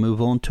time we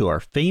move on to our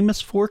famous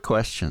 4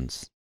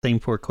 questions. Same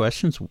 4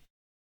 questions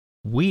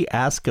we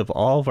ask of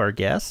all of our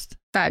guests.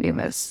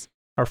 Fabulous.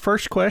 Our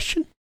first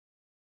question: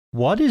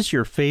 what is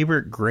your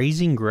favorite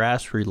grazing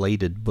grass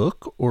related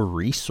book or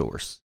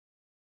resource?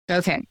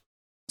 Okay.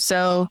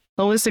 So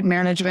Holistic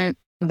Management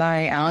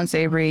by Alan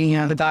Savory,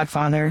 the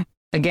Godfather.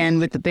 Again,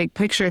 with the big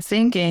picture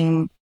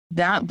thinking,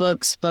 that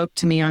book spoke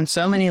to me on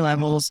so many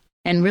levels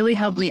and really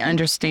helped me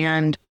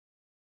understand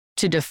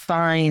to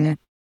define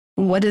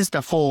what is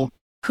the whole.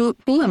 Who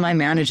am I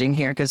managing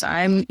here? Because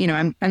I'm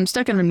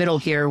stuck in the middle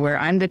here where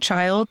I'm the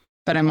child,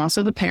 but I'm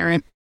also the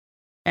parent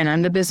and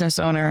I'm the business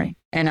owner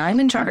and I'm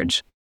in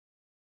charge.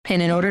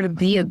 And in order to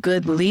be a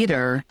good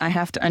leader, I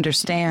have to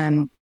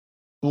understand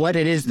what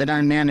it is that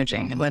I'm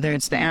managing, whether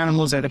it's the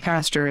animals or the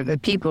pasture or the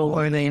people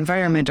or the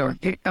environment or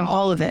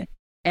all of it.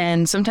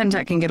 And sometimes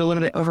that can get a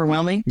little bit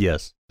overwhelming.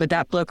 Yes. But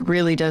that book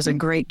really does a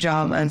great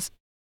job of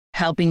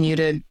helping you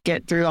to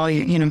get through all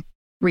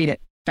read it.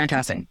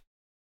 Fantastic.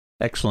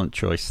 Excellent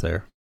choice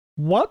there.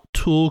 What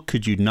tool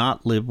could you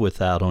not live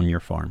without on your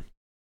farm?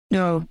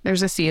 No,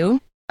 there's a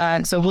few.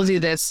 So we'll do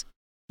this.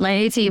 My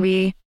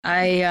ATV,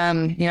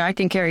 I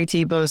can carry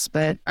T-posts,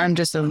 but I'm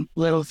just a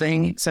little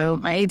thing. So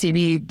my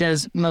ATV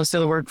does most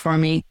of the work for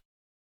me.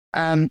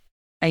 I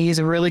use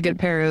a really good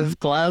pair of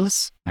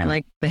gloves. I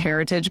like the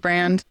Heritage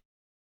brand,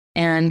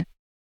 and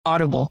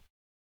Audible.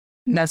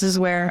 This is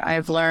where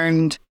I've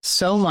learned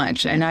so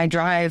much, and I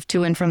drive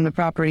to and from the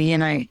property,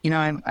 and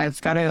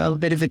I've got a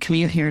bit of a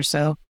commute here,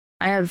 so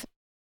I have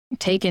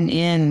taken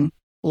in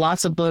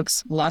lots of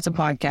books, lots of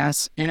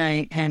podcasts, and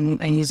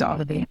I use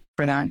Audible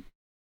for that.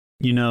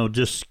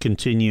 Just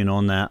continuing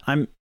on that,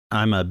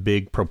 I'm a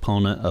big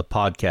proponent of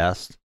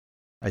podcasts.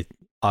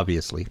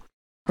 Obviously,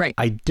 right.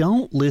 I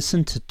don't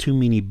listen to too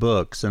many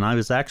books, and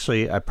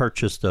I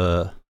purchased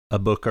a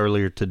book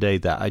earlier today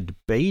that I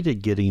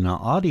debated getting an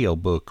audio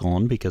book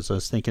on because I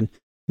was thinking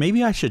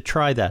maybe I should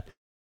try that.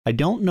 I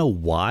don't know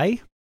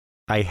why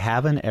I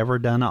haven't ever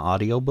done an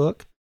audio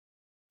book.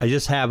 I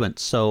just haven't.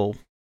 So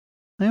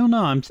I don't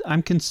know.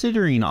 I'm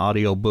considering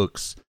audio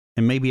books,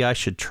 and maybe I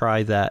should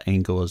try that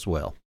angle as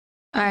well.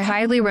 I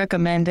highly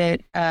recommend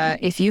it.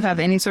 If you have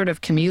any sort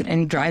of commute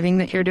and driving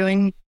that you're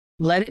doing,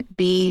 let it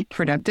be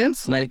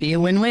productive. Let it be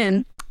a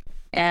win-win.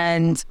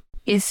 And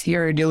if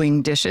you're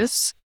doing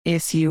dishes,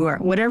 if you are,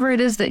 whatever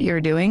it is that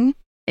you're doing,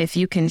 if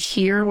you can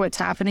hear what's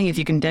happening, if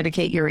you can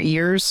dedicate your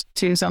ears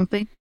to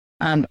something,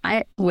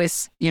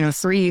 with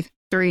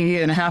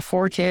 3.5,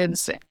 4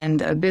 kids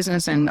and a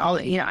business and all,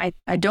 I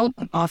don't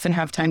often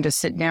have time to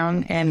sit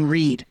down and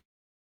read,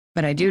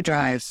 but I do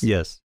drive.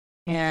 Yes.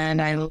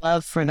 And I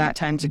love for that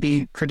time to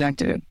be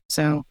productive.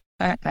 So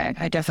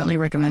I definitely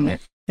recommend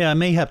it. Yeah, I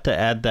may have to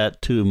add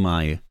that to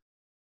my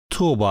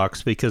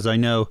toolbox because I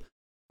know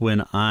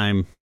when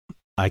I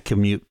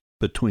commute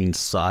between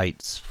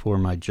sites for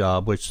my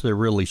job, which they're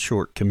really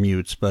short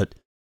commutes, but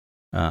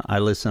I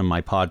listen to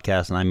my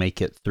podcast and I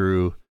make it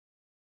through.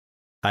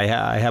 I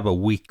have a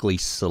weekly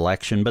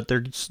selection, but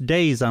there's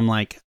days I'm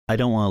like, I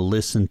don't want to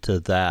listen to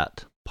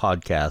that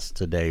podcast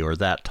today or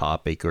that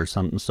topic or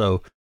something.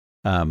 So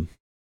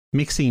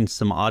mixing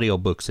some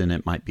audiobooks in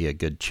it might be a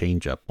good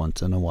change up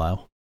once in a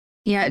while.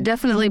 Yeah, it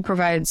definitely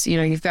provides,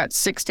 you've got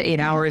 6 to 8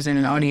 hours in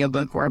an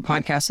audiobook, where a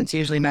podcast, it's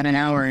usually about an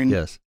hour, and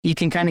yes, you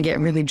can kind of get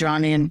really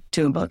drawn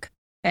into a book.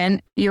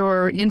 And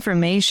your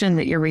information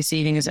that you're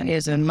receiving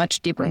is a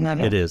much deeper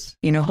level. It is.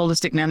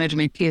 Holistic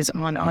management is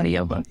on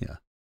audiobook. Yeah.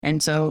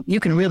 And so you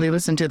can really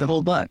listen to the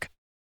whole book.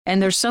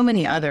 And there's so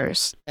many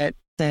others that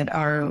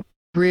are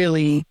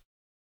really,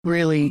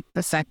 really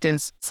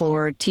effective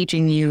for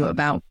teaching you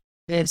about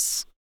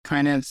this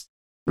kind of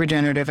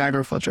regenerative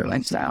agriculture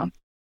lifestyle.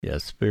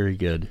 Yes, very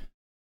good.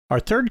 Our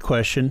third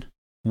question,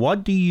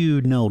 what do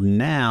you know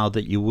now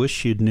that you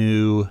wish you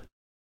knew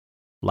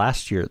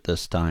last year at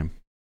this time?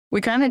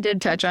 We kind of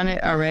did touch on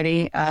it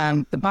already.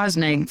 The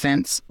Bosnang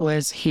fence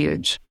was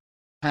huge.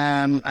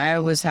 I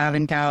was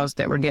having cows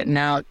that were getting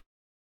out.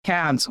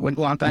 Calves would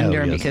walk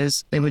under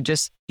because they would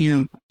just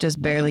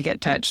barely get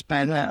touched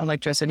by the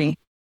electricity.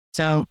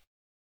 So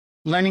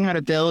learning how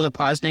to build a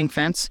Bosnang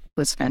fence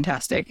was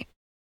fantastic.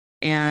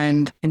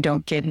 And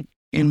don't get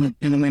in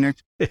the winter.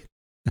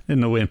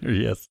 In the winter,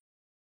 yes.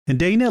 And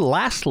Dana,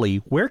 lastly,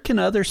 where can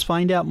others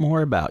find out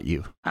more about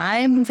you?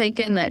 I'm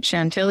thinking that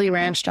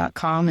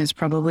chantillyranch.com is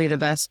probably the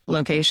best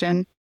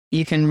location.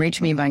 You can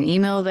reach me by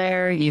email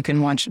there. You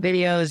can watch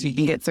videos. You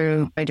can get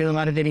through. I do a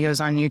lot of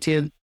videos on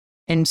YouTube.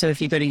 And so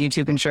if you go to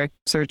YouTube and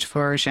search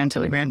for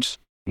Chantilly Ranch,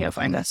 you'll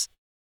find us.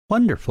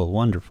 Wonderful,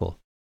 wonderful.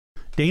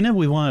 Dana,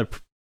 we want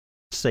to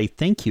say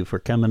thank you for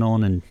coming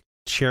on and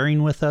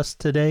sharing with us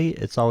today.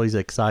 It's always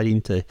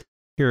exciting to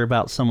hear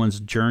about someone's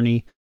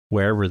journey,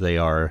 wherever they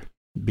are,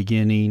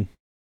 beginning,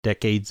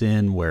 decades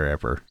in,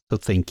 wherever. So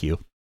thank you.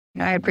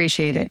 I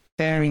appreciate it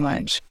very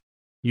much.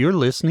 You're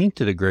listening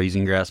to the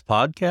Grazing Grass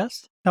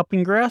Podcast,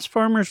 helping grass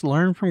farmers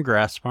learn from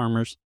grass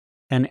farmers,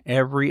 and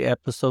every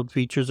episode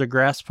features a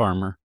grass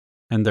farmer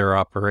and their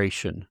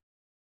operation.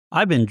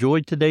 I've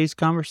enjoyed today's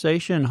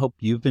conversation and hope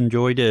you've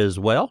enjoyed it as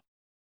well.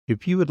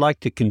 If you would like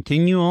to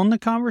continue on the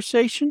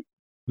conversation,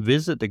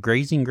 visit the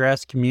Grazing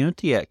Grass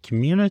community at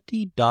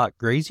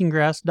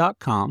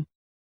community.grazinggrass.com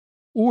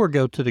or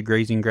go to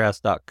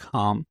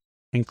thegrazinggrass.com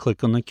and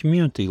click on the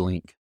community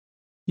link.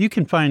 You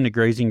can find the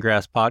Grazing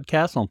Grass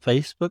Podcast on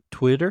Facebook,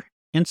 Twitter,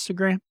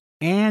 Instagram,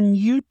 and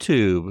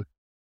YouTube.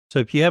 So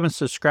if you haven't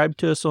subscribed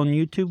to us on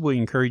YouTube, we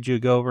encourage you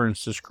to go over and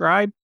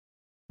subscribe.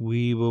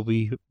 We will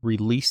be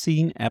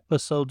releasing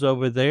episodes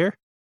over there.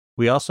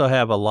 We also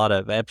have a lot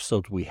of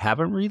episodes we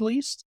haven't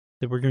released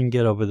that we're going to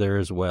get over there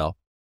as well.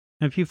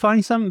 And if you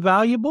find something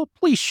valuable,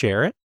 please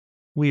share it.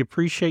 We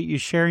appreciate you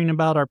sharing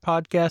about our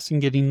podcast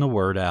and getting the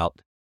word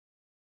out.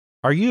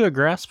 Are you a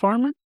grass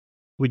farmer?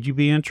 Would you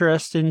be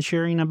interested in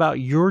sharing about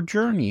your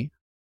journey?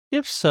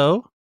 If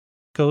so,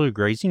 go to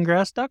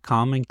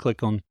grazinggrass.com and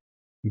click on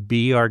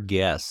Be Our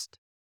Guest.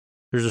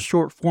 There's a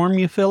short form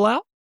you fill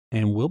out,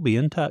 and we'll be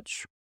in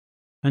touch.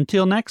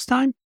 Until next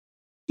time,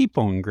 keep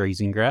on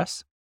grazing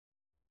grass.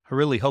 I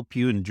really hope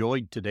you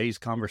enjoyed today's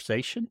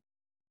conversation.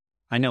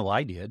 I know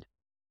I did.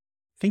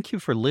 Thank you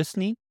for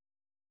listening.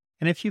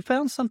 And if you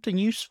found something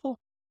useful,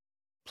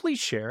 please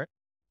share it.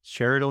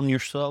 Share it on your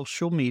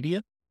social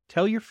media.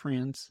 Tell your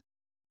friends.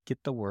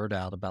 Get the word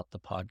out about the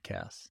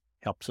podcast.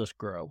 Helps us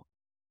grow.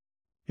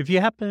 If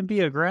you happen to be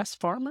a grass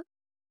farmer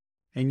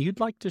and you'd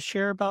like to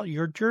share about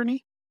your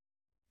journey,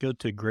 go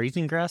to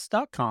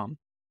grazinggrass.com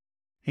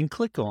and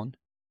click on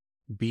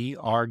Be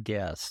Our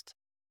Guest.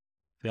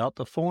 Fill out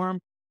the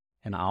form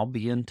and I'll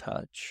be in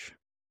touch.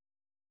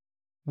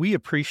 We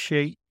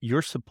appreciate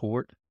your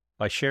support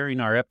by sharing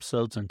our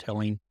episodes and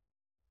telling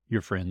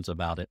your friends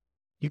about it.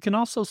 You can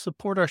also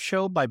support our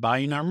show by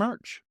buying our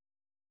merch.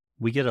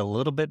 We get a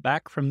little bit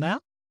back from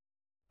that.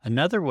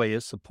 Another way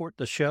to support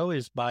the show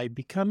is by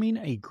becoming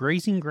a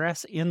Grazing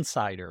Grass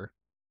Insider.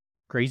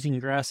 Grazing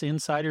Grass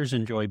Insiders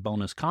enjoy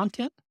bonus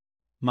content,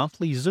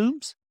 monthly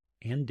Zooms,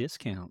 and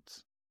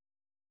discounts.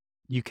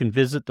 You can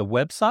visit the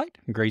website,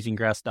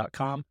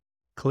 grazinggrass.com,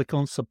 click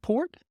on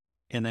support,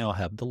 and they'll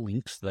have the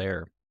links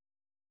there.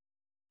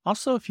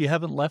 Also, if you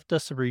haven't left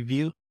us a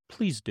review,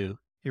 please do.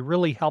 It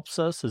really helps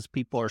us as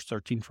people are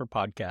searching for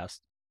podcasts.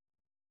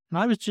 And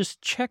I was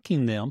just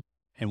checking them,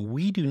 and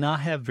we do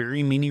not have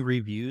very many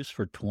reviews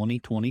for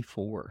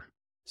 2024.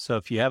 So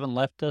if you haven't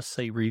left us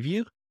a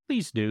review,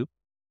 please do.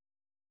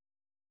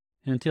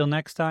 And until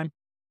next time,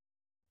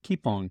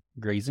 keep on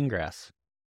grazing grass.